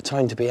favourite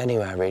time to be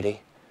anywhere,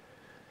 really.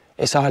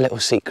 It's our little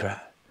secret,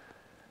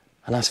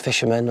 and as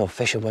fishermen or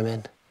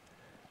fisherwomen,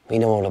 we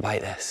know all about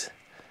this,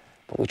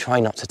 but we try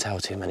not to tell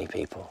too many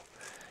people,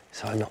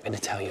 so I'm not going to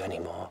tell you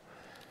anymore.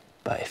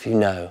 But if you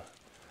know,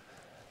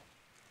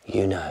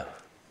 you know.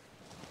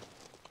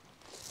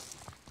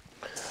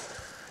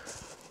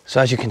 So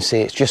as you can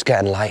see, it's just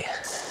getting light.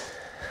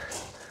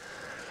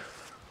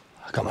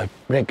 I've got my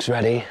rigs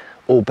ready,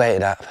 all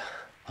baited up.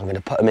 I'm going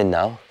to put them in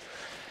now.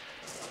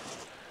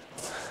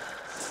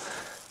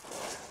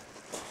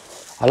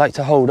 I like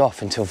to hold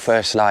off until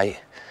first light,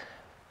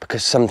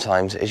 because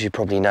sometimes, as you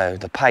probably know,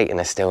 the patent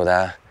is still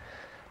there,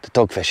 the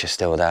dogfish are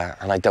still there,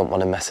 and I don't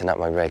want them messing up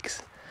my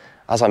rigs.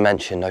 As I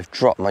mentioned, I've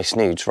dropped my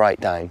snoods right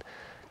down.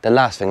 The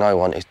last thing I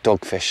want is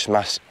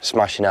dogfish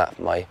smashing up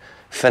my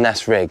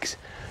finesse rigs.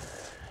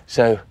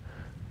 So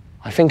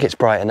I think it's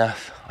bright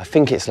enough, I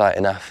think it's light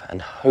enough,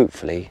 and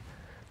hopefully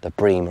the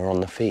bream are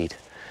on the feed.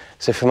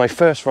 So for my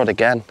first rod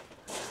again,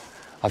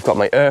 I've got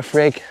my URFE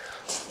rig,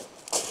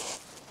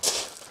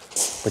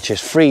 which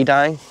is 3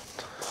 down.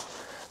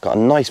 Got a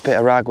nice bit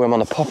of ragworm on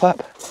the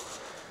pop-up.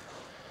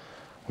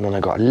 And then I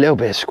got a little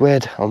bit of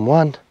squid on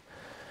one,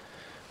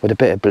 with a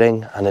bit of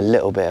bling and a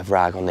little bit of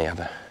rag on the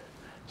other.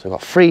 So I've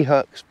got 3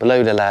 hooks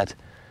below the lead,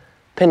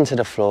 pinned to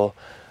the floor,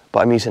 but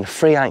I'm using a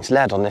 3-ounce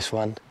lead on this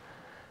one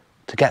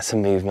to get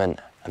some movement,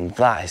 and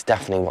that is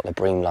definitely what the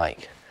bream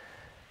like.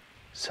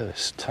 So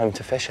it's time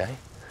to fish, eh?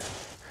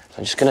 So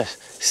I'm just gonna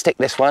stick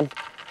this one.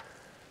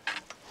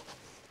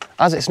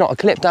 As it's not a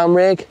clip down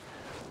rig,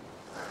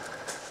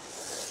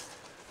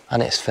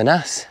 and it's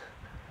finesse,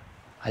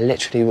 I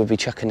literally will be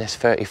chucking this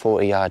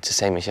 30-40 yards, the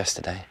same as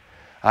yesterday.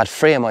 I had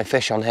 3 of my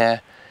fish on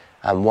here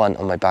and 1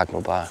 on my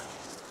Bagnall bar.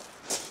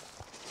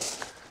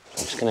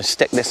 I'm just going to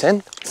stick this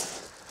in,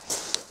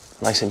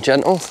 nice and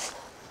gentle,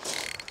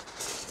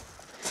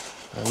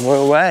 and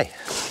we're away.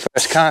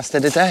 First cast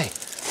of the day.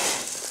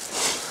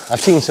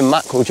 I've seen some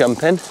mackerel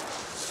jump in.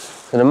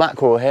 There's a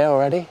mackerel here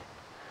already,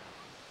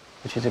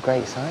 which is a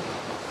great sign.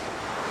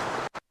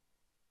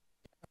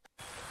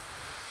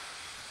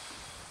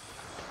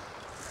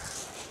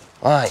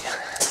 Right.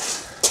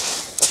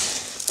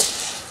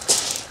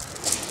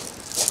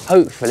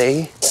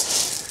 Hopefully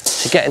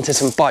to get into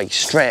some bites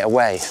straight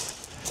away.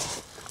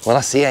 Well,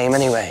 that's the aim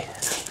anyway.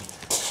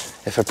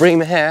 If a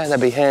bream are here, they'll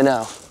be here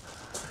now.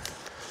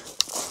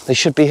 They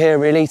should be here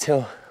really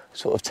till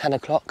sort of 10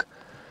 o'clock,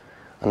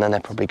 and then they'll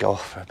probably go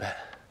off for a bit.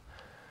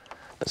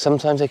 But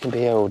sometimes they can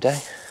be here all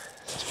day.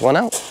 That's 1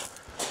 out.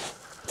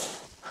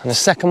 And the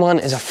second one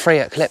is a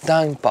 3-at clip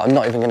down, but I'm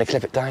not even going to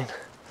clip it down.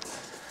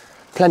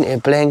 Plenty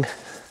of bling.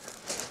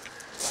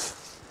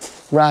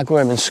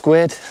 Ragworm and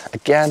squid,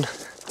 again,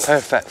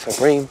 perfect for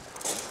bream.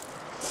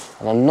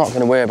 And I'm not going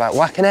to worry about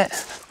whacking it.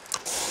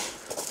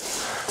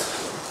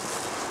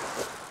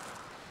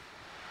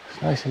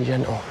 It's nice and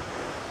gentle.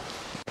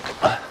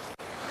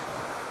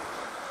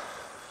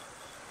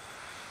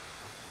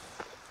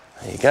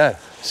 There you go,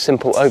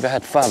 simple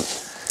overhead thump.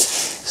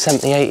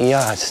 70, 80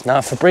 yards. Now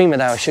for breamer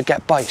now, I should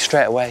get bites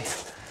straight away.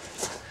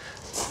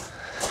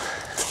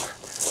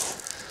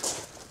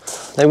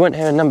 They weren't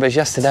here in numbers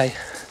yesterday.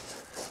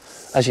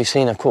 As you've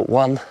seen, I've caught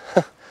 1.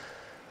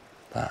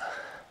 but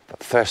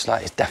first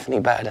light is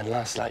definitely better than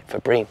last light for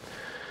bream.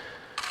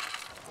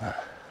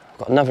 I've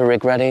got another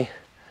rig ready.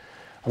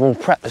 I'm all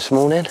prepped this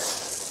morning.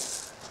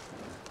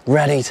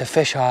 Ready to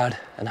fish hard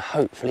and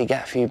hopefully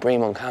get a few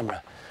bream on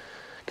camera.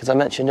 Because I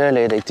mentioned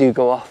earlier, they do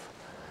go off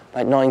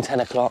about 9, 10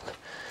 o'clock.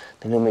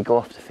 They normally go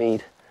off to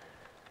feed.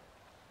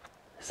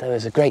 So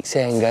as a great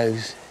saying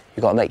goes,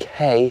 you've got to make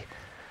hay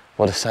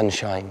while the sun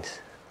shines.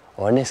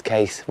 Or in this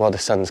case, while the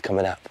sun's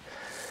coming up.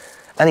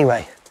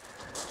 Anyway,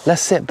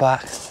 let's sit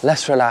back,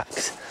 let's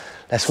relax,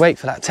 let's wait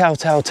for that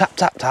telltale tap,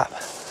 tap, tap,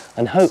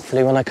 and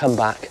hopefully when I come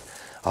back,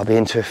 I'll be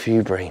into a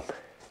few bream.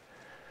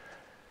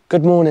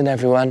 Good morning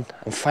everyone,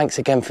 and thanks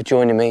again for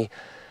joining me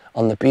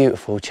on the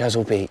beautiful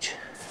Chesil Beach.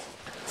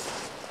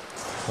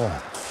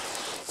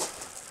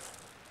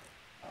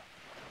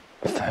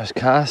 First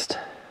cast.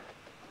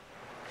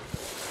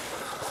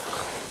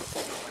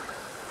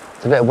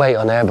 There's a bit of weight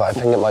on there, but I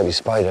think it might be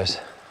spiders.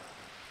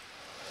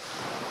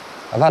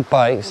 I've had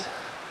bites,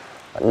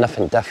 but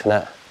nothing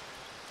definite.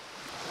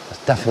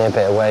 There's definitely a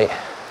bit of weight.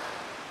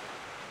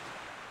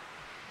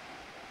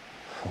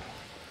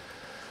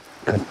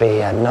 Could be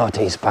a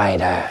naughty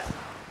spider.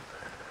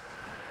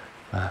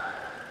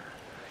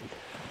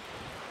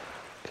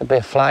 Could be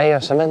a fly or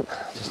something,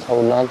 just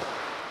holding on.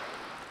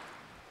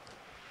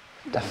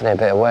 Definitely a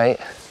bit of weight.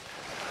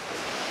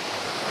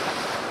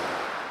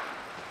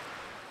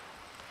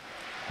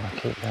 I'll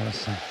keep going.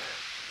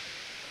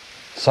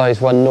 Size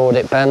 1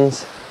 Nordic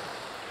bends.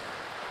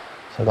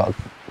 So I've got to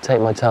take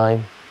my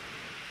time.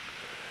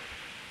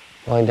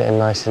 Wind it in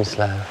nice and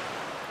slow.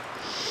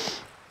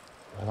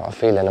 I've got a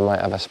feeling I might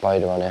have a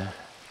spider on here.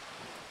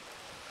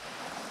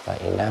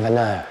 But you never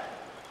know.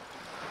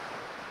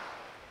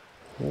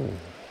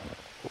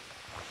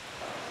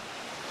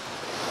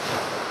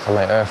 So I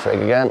might URFE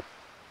rig again.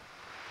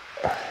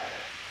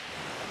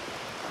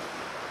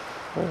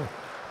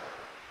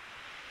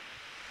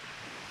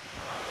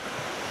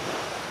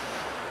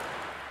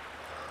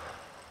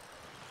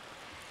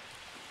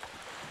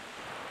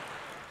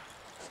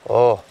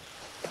 Oh,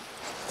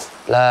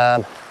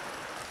 lamb.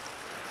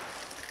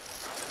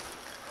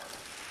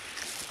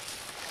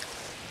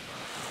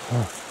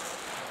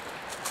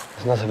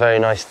 It's not a very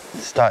nice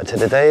start to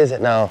the day, is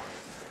it now?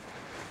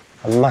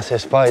 A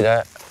massive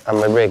spider and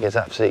my rig is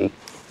absolutely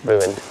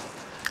ruined.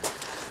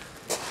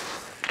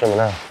 Come on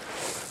now.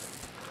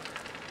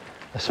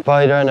 A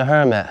spider and a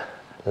hermit.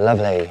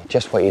 Lovely,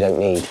 just what you don't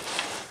need.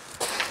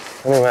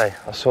 Anyway,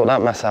 I'll sort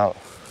that mess out.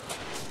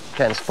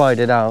 Getting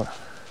spidered out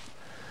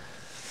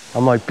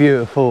on my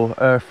beautiful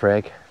URFE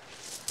rig.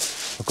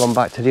 I've gone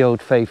back to the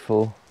old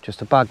faithful, just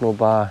a Bagnall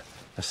bar,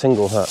 a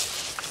single hook.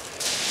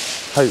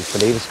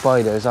 Hopefully the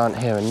spiders aren't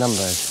here in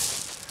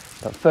numbers.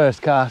 But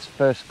first cast,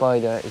 first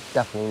spider is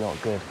definitely not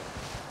good.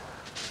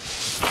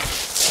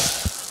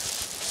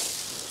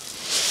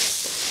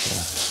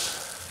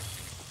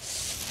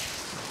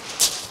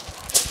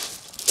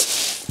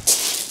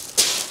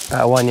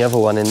 Better wind the other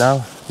one in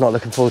now. Not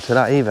looking forward to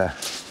that either.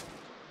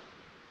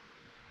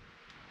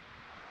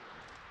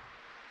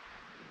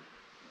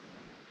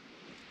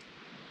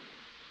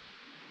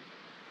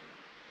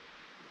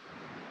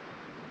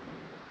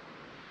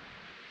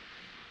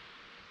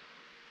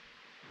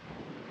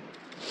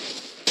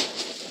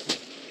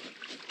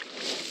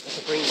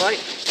 Bream bite.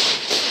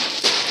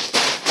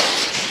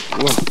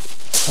 Whoa.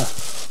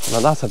 Now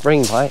that's a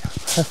bream bite.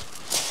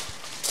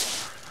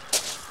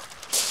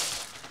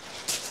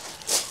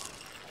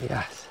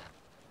 Yes.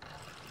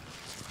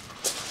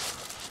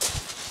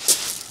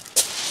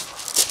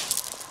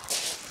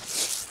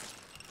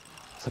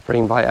 It's a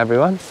bream bite,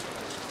 everyone.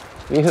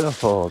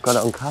 Beautiful, got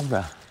it on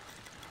camera.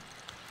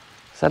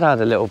 Said I had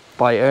a little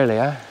bite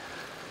earlier,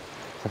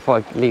 so I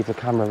thought I'd leave the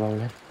camera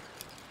rolling.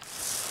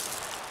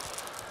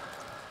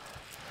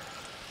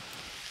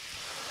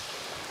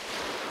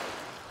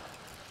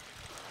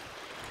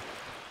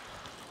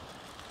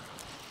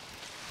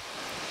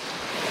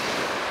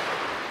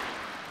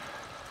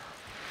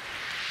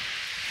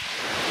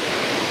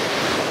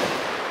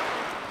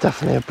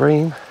 Definitely a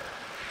bream.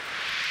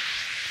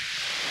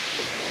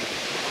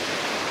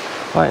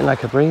 Fighting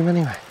like a bream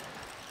anyway.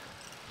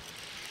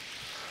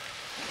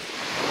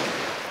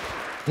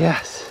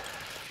 Yes.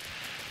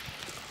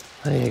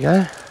 There you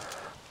go.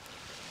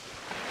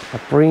 A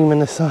bream in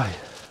the side.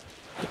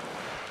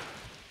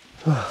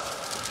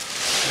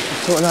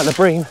 Sorting out the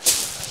bream,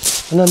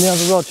 and then the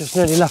other rod just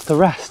nearly left the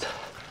rest.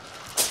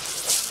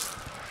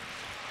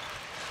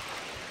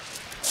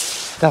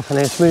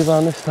 Definitely a smooth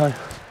one this time.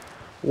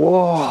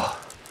 Whoa.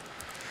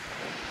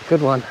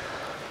 Good one.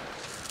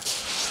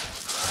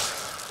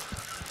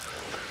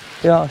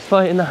 Yeah, I was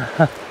fighting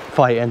that.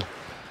 Fighting.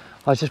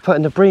 I was just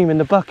putting the bream in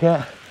the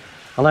bucket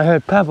and I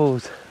heard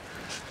pebbles.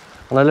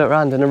 And I looked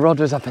around and the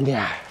rod was up in the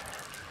air.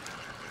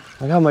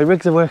 My God, my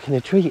rigs are working a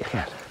treat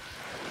again.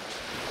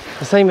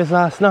 The same as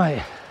last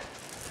night.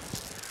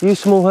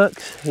 Use small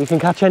hooks, you can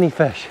catch any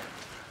fish.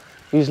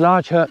 Use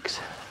large hooks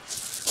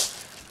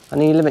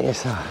and you limit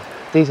yourself.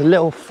 These are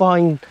little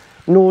fine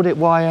Nordic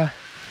wire,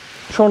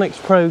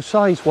 Tronics Pro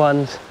size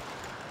ones.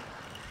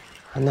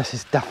 And this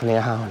is definitely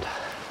a hound,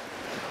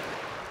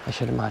 I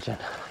should imagine.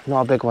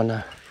 Not a big one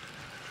though.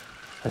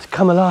 Let's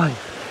come alive.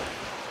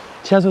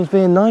 Chesil's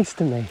being nice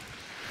to me.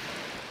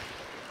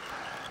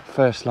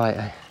 First light,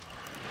 eh?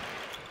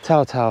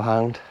 Telltale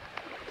hound.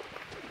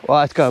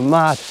 Well, it's going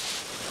mad.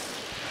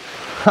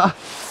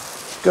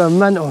 It's going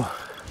mental.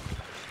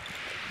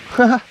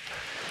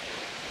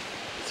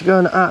 It's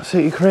going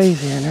absolutely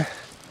crazy in it.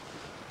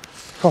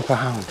 Proper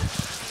hound.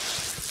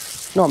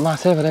 Not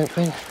massive, I don't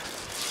think.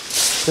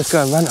 Just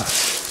going mental.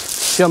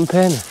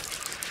 Jumping.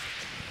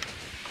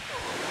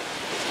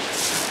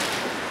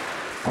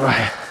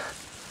 Right.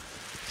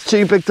 It's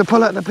too big to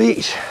pull at the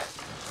beach.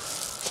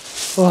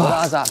 Oh,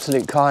 that was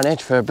absolute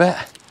carnage for a bit.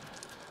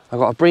 I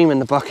got a bream in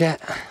the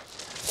bucket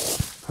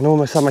and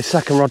almost had my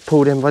second rod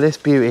pulled in by this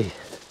beauty.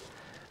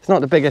 It's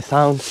not the biggest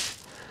hound,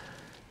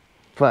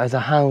 but it's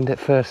a hound at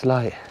first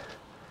light.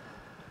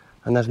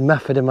 And there's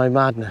method in my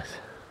madness.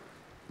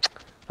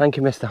 Thank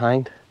you, Mr.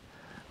 Hound.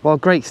 What a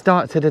great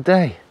start to the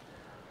day.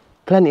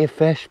 Plenty of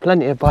fish,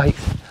 plenty of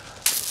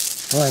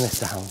bites. Right,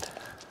 Mr. Hound.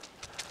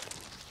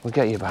 We'll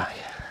get you back.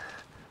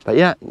 But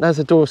yeah, there's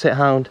a Dorset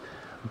hound.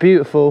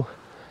 Beautiful.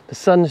 The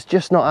sun's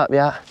just not up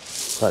yet,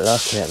 but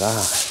look at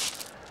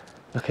that.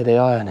 Look at the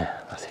eye on it.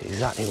 That's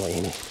exactly what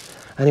you need.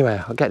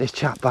 Anyway, I'll get this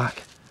chap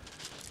back.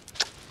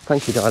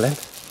 Thank you, darling.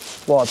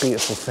 What a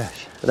beautiful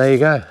fish. But there you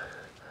go.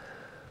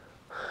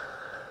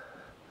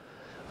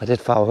 I did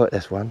foul hook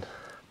this one.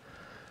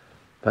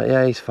 But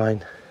yeah, he's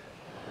fine.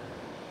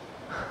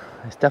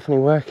 It's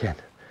definitely working.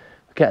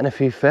 We're getting a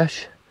few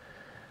fish.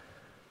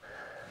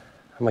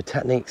 And my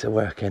techniques are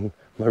working.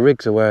 My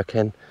rigs are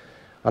working.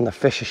 And the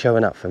fish are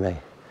showing up for me,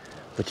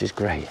 which is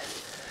great.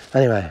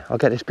 Anyway, I'll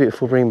get this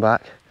beautiful bream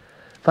back.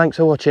 Thanks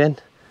for watching.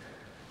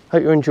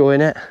 Hope you're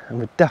enjoying it. And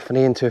we're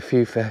definitely into a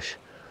few fish.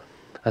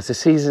 As the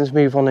seasons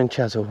move on in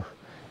Chesil,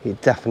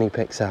 it definitely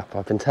picks up.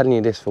 I've been telling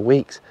you this for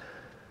weeks.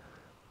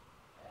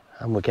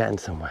 And we're getting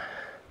somewhere.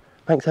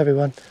 Thanks,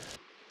 everyone.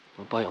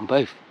 I'll bite on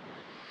both.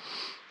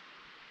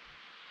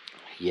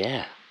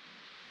 Yeah.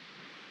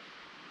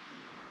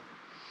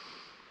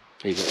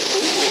 There you go.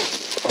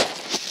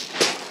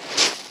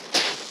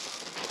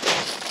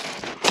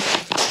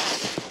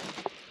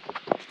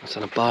 That's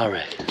on a bar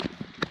rig.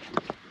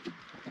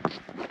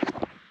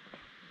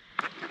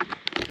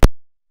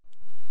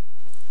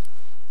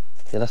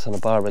 Yeah, that's on a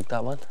bar rig,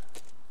 that one.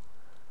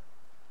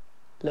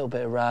 A little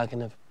bit of rag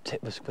and a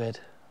tip of squid.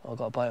 I've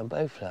got a bite on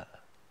both that.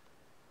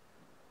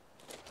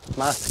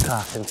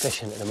 Masterclass in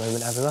fishing at the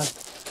moment, everyone.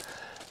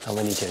 I'm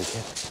only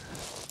joking.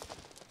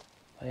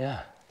 But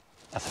yeah,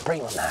 that's a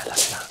bream on there, look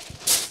at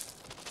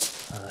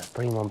that.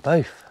 Bream on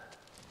both.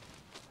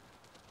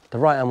 The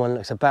right hand one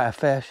looks a better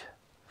fish,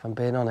 if I'm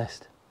being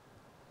honest.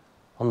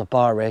 On the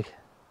bar rig.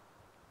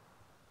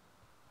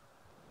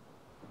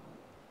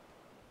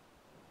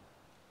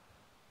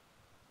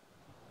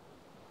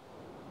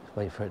 Just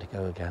wait for it to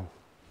go again.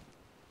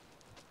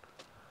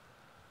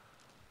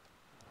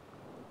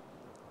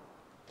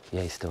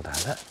 Yeah, he's still down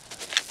there.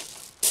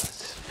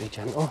 Let's be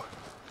gentle.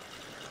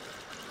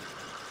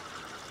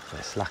 Bit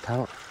of slack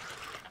out.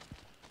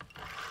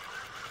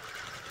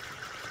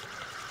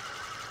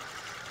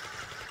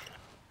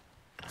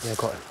 Yeah,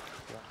 got him.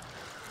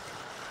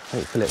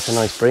 Hopefully it's a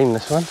nice bream,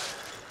 this one.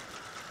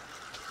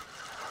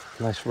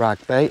 Nice rag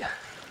bait.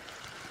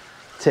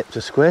 Tipped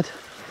a squid.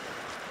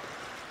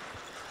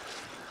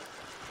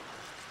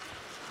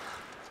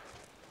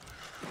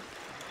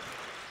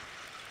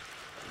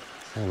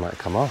 He might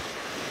come off.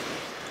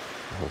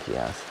 I think he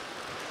has.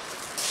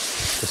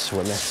 Just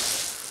swimming.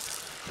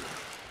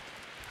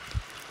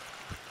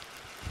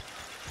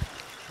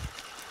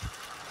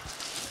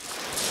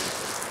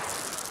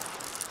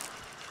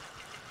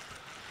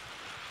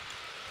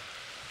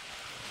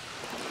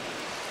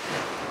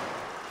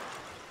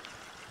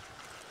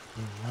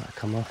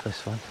 come off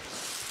this one.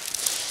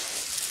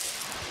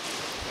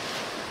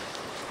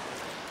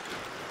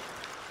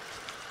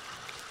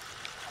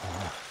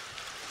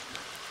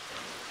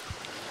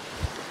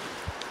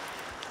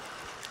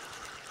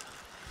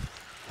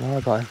 Oh,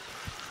 I got him.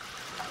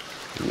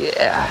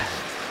 Yeah.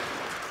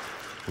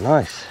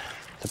 Nice.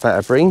 It's a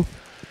better bream.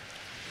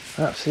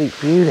 Absolute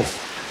beauty.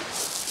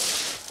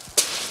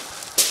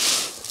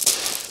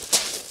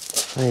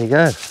 There you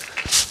go.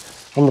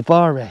 On the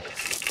bar rig.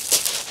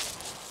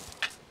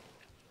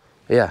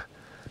 Yeah,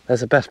 that's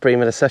the best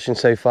bream of the session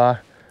so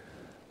far.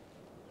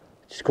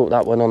 Just caught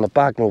that one on the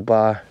Bagnall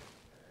bar.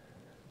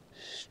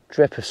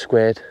 Strip of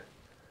squid.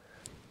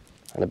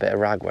 And a bit of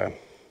ragworm.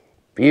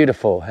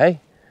 Beautiful,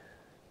 hey?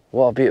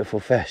 What a beautiful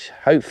fish.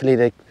 Hopefully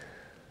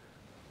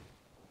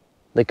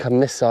they come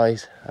this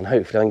size, and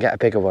hopefully I can get a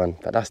bigger one.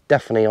 But that's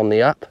definitely on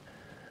the up.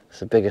 It's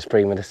the biggest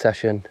bream of the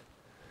session.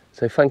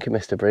 So thank you,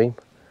 Mr. Bream.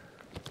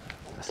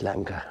 Let's let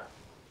him go.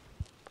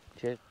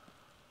 Cheers.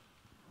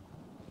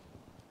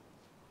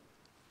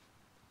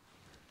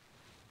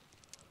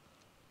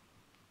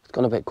 It's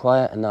gone a bit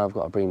quiet, and now I've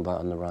got a bream bite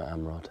on the right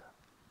hand rod.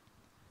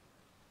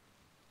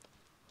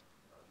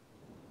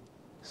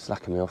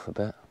 Slacking me off a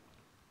bit.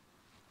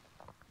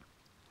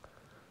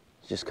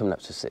 It's just coming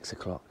up to 6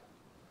 o'clock.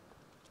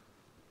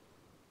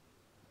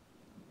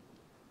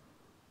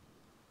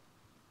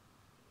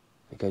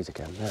 It goes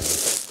again. There it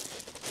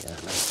is. Yeah,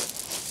 no.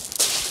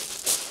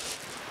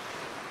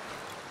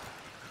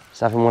 It's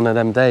having one of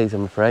them days,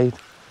 I'm afraid,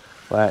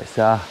 where it's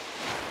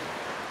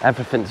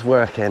everything's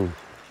working,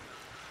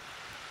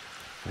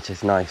 which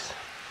is nice.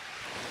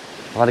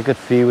 I've had a good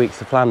few weeks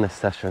to plan this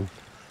session,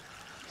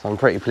 so I'm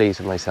pretty pleased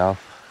with myself.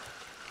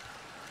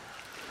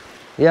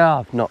 Yeah,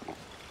 I've not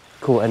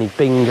caught any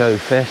bingo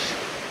fish,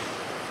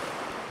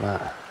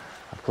 but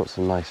I've caught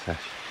some nice fish.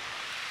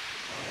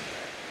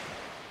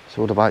 It's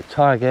all about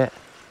target,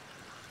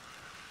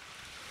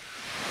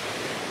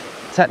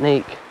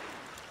 technique,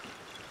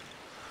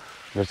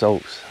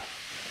 results,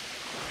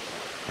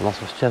 and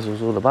that's what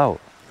Chesil's all about.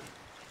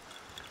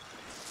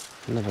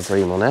 Another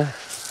bream on there.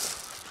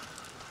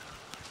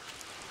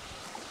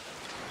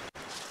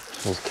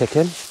 This one's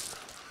kicking.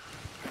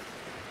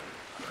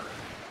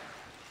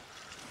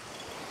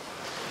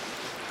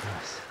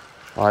 Nice.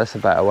 Oh, that's a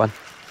better one.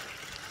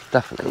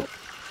 Definitely.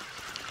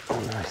 Oh,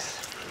 nice.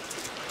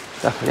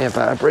 Definitely a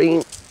better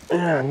bream.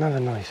 Yeah,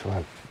 another nice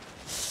one.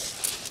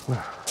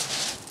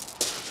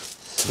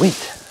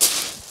 Sweet.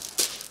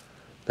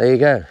 There you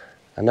go.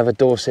 Another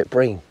Dorset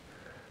bream.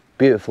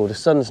 Beautiful. The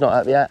sun's not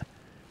up yet.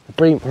 The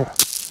bream. I'm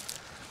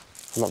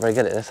not very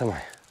good at this, am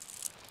I?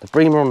 The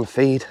bream are on the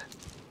feed.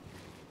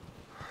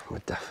 We're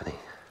definitely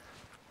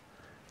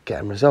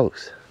getting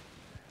results.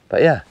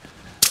 But yeah,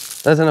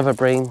 there's another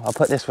bream. I'll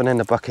put this one in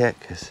the bucket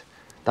because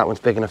that one's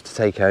big enough to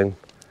take home.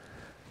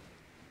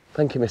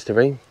 Thank you, Mr.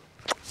 Bream.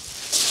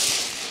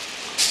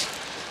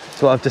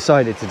 So what I've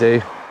decided to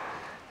do,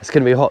 it's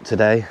going to be hot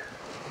today.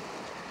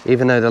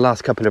 Even though the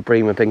last couple of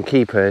bream have been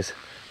keepers,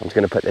 I'm just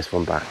going to put this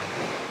one back.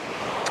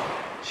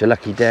 It's your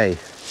lucky day.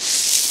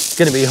 It's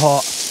going to be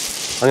hot.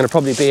 I'm going to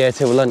probably be here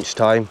till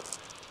lunchtime.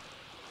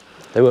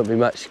 They won't be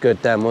much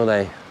good then, will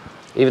they?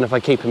 Even if I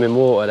keep them in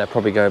water, they'll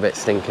probably go a bit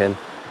stinking.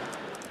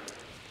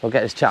 I'll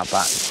get this chap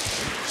back.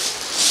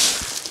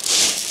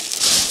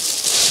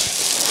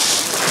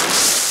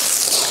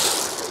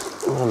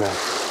 Oh no.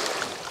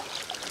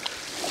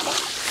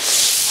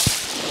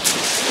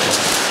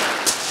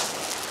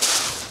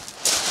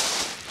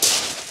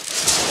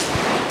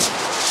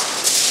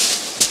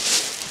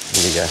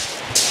 Here we go.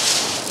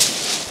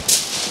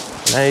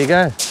 There you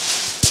go.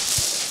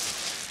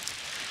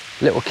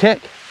 Little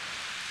kick.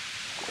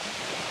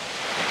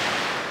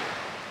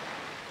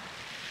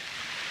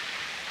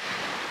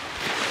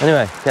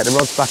 Anyway, get the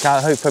rods back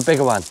out, hope for a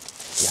bigger one.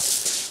 Yeah.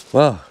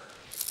 Well,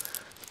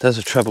 there's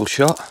a treble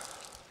shot.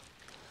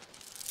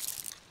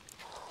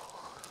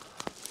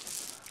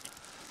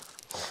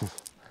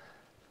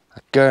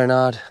 A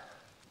gurnard,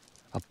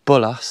 a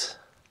bullass,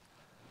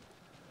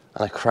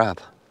 and a crab.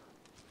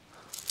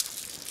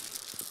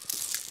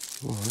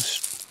 Oh,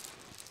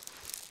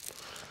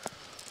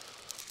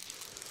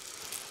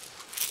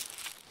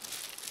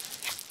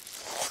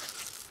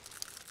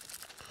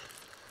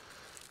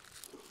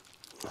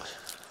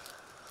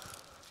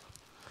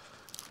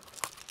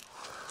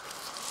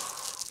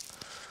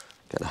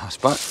 get the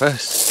husk back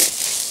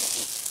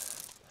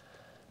first.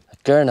 A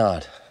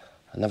gurnard,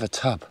 another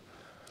tub.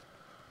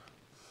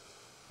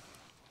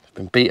 It's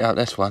been beat out,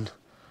 this one.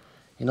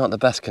 You're not the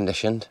best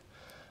conditioned,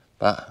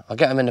 but I'll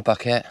get them in the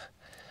bucket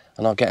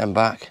and I'll get them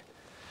back.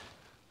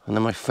 And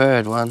then my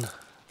third one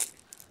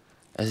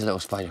is a little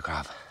spider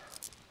crab.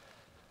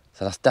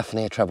 So that's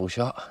definitely a treble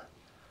shot.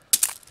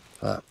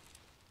 But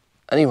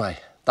anyway,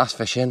 that's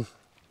fishing.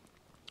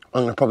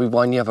 I'm gonna probably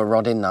wind the other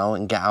rod in now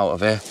and get out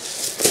of here.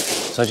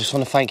 So I just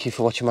want to thank you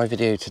for watching my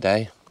video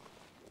today,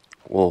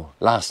 or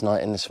last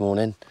night and this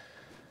morning.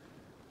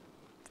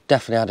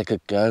 Definitely had a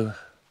good go.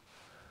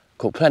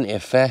 Caught plenty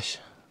of fish,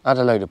 had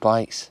a load of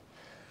bites.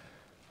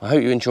 I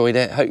hope you enjoyed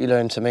it, hope you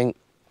learned something.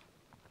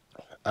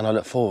 and I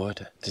look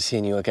forward to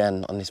seeing you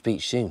again on this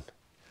beach soon.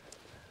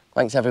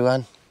 Thanks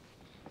everyone.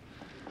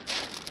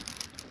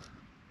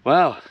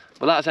 Well,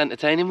 that was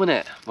entertaining, wasn't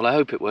it? Well, I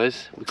hope it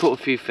was. We caught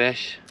a few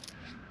fish,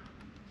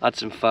 had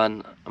some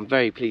fun. I'm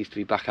very pleased to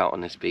be back out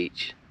on this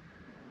beach,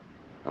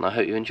 and I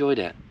hope you enjoyed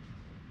it.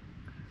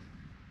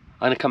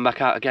 I'm going to come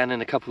back out again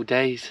in a couple of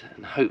days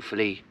and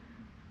hopefully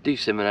do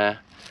similar,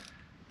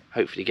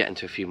 hopefully get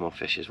into a few more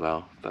fish as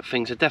well. But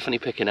things are definitely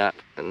picking up,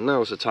 and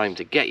now's the time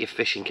to get your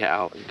fishing kit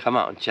out and come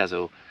out on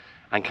Chesil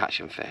and catch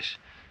some fish.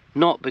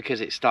 Not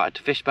because it started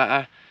to fish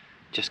better,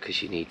 just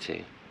because you need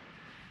to.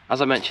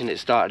 As I mentioned at the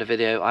start of the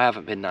video, I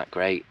haven't been that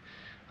great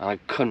and I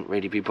couldn't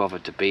really be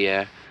bothered to be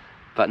here,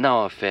 but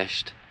now I've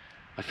fished,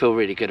 I feel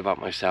really good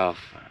about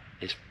myself.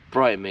 It's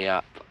brightened me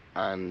up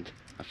and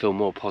I feel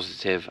more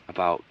positive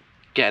about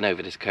getting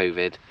over this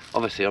COVID.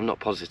 Obviously I'm not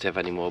positive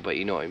anymore, but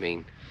you know what I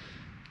mean.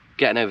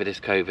 Getting over this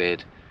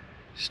COVID,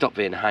 stop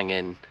being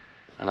hanging,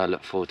 and I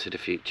look forward to the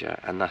future,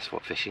 and that's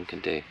what fishing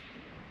can do.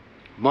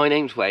 My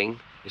name's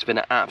Wayne. It's been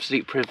an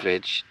absolute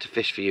privilege to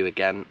fish for you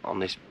again on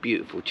this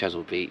beautiful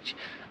Chesil Beach,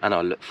 and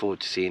I look forward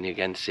to seeing you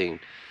again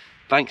soon.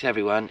 Thanks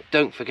everyone.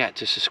 Don't forget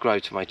to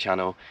subscribe to my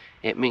channel.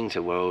 It means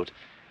the world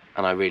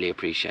and I really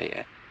appreciate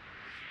it.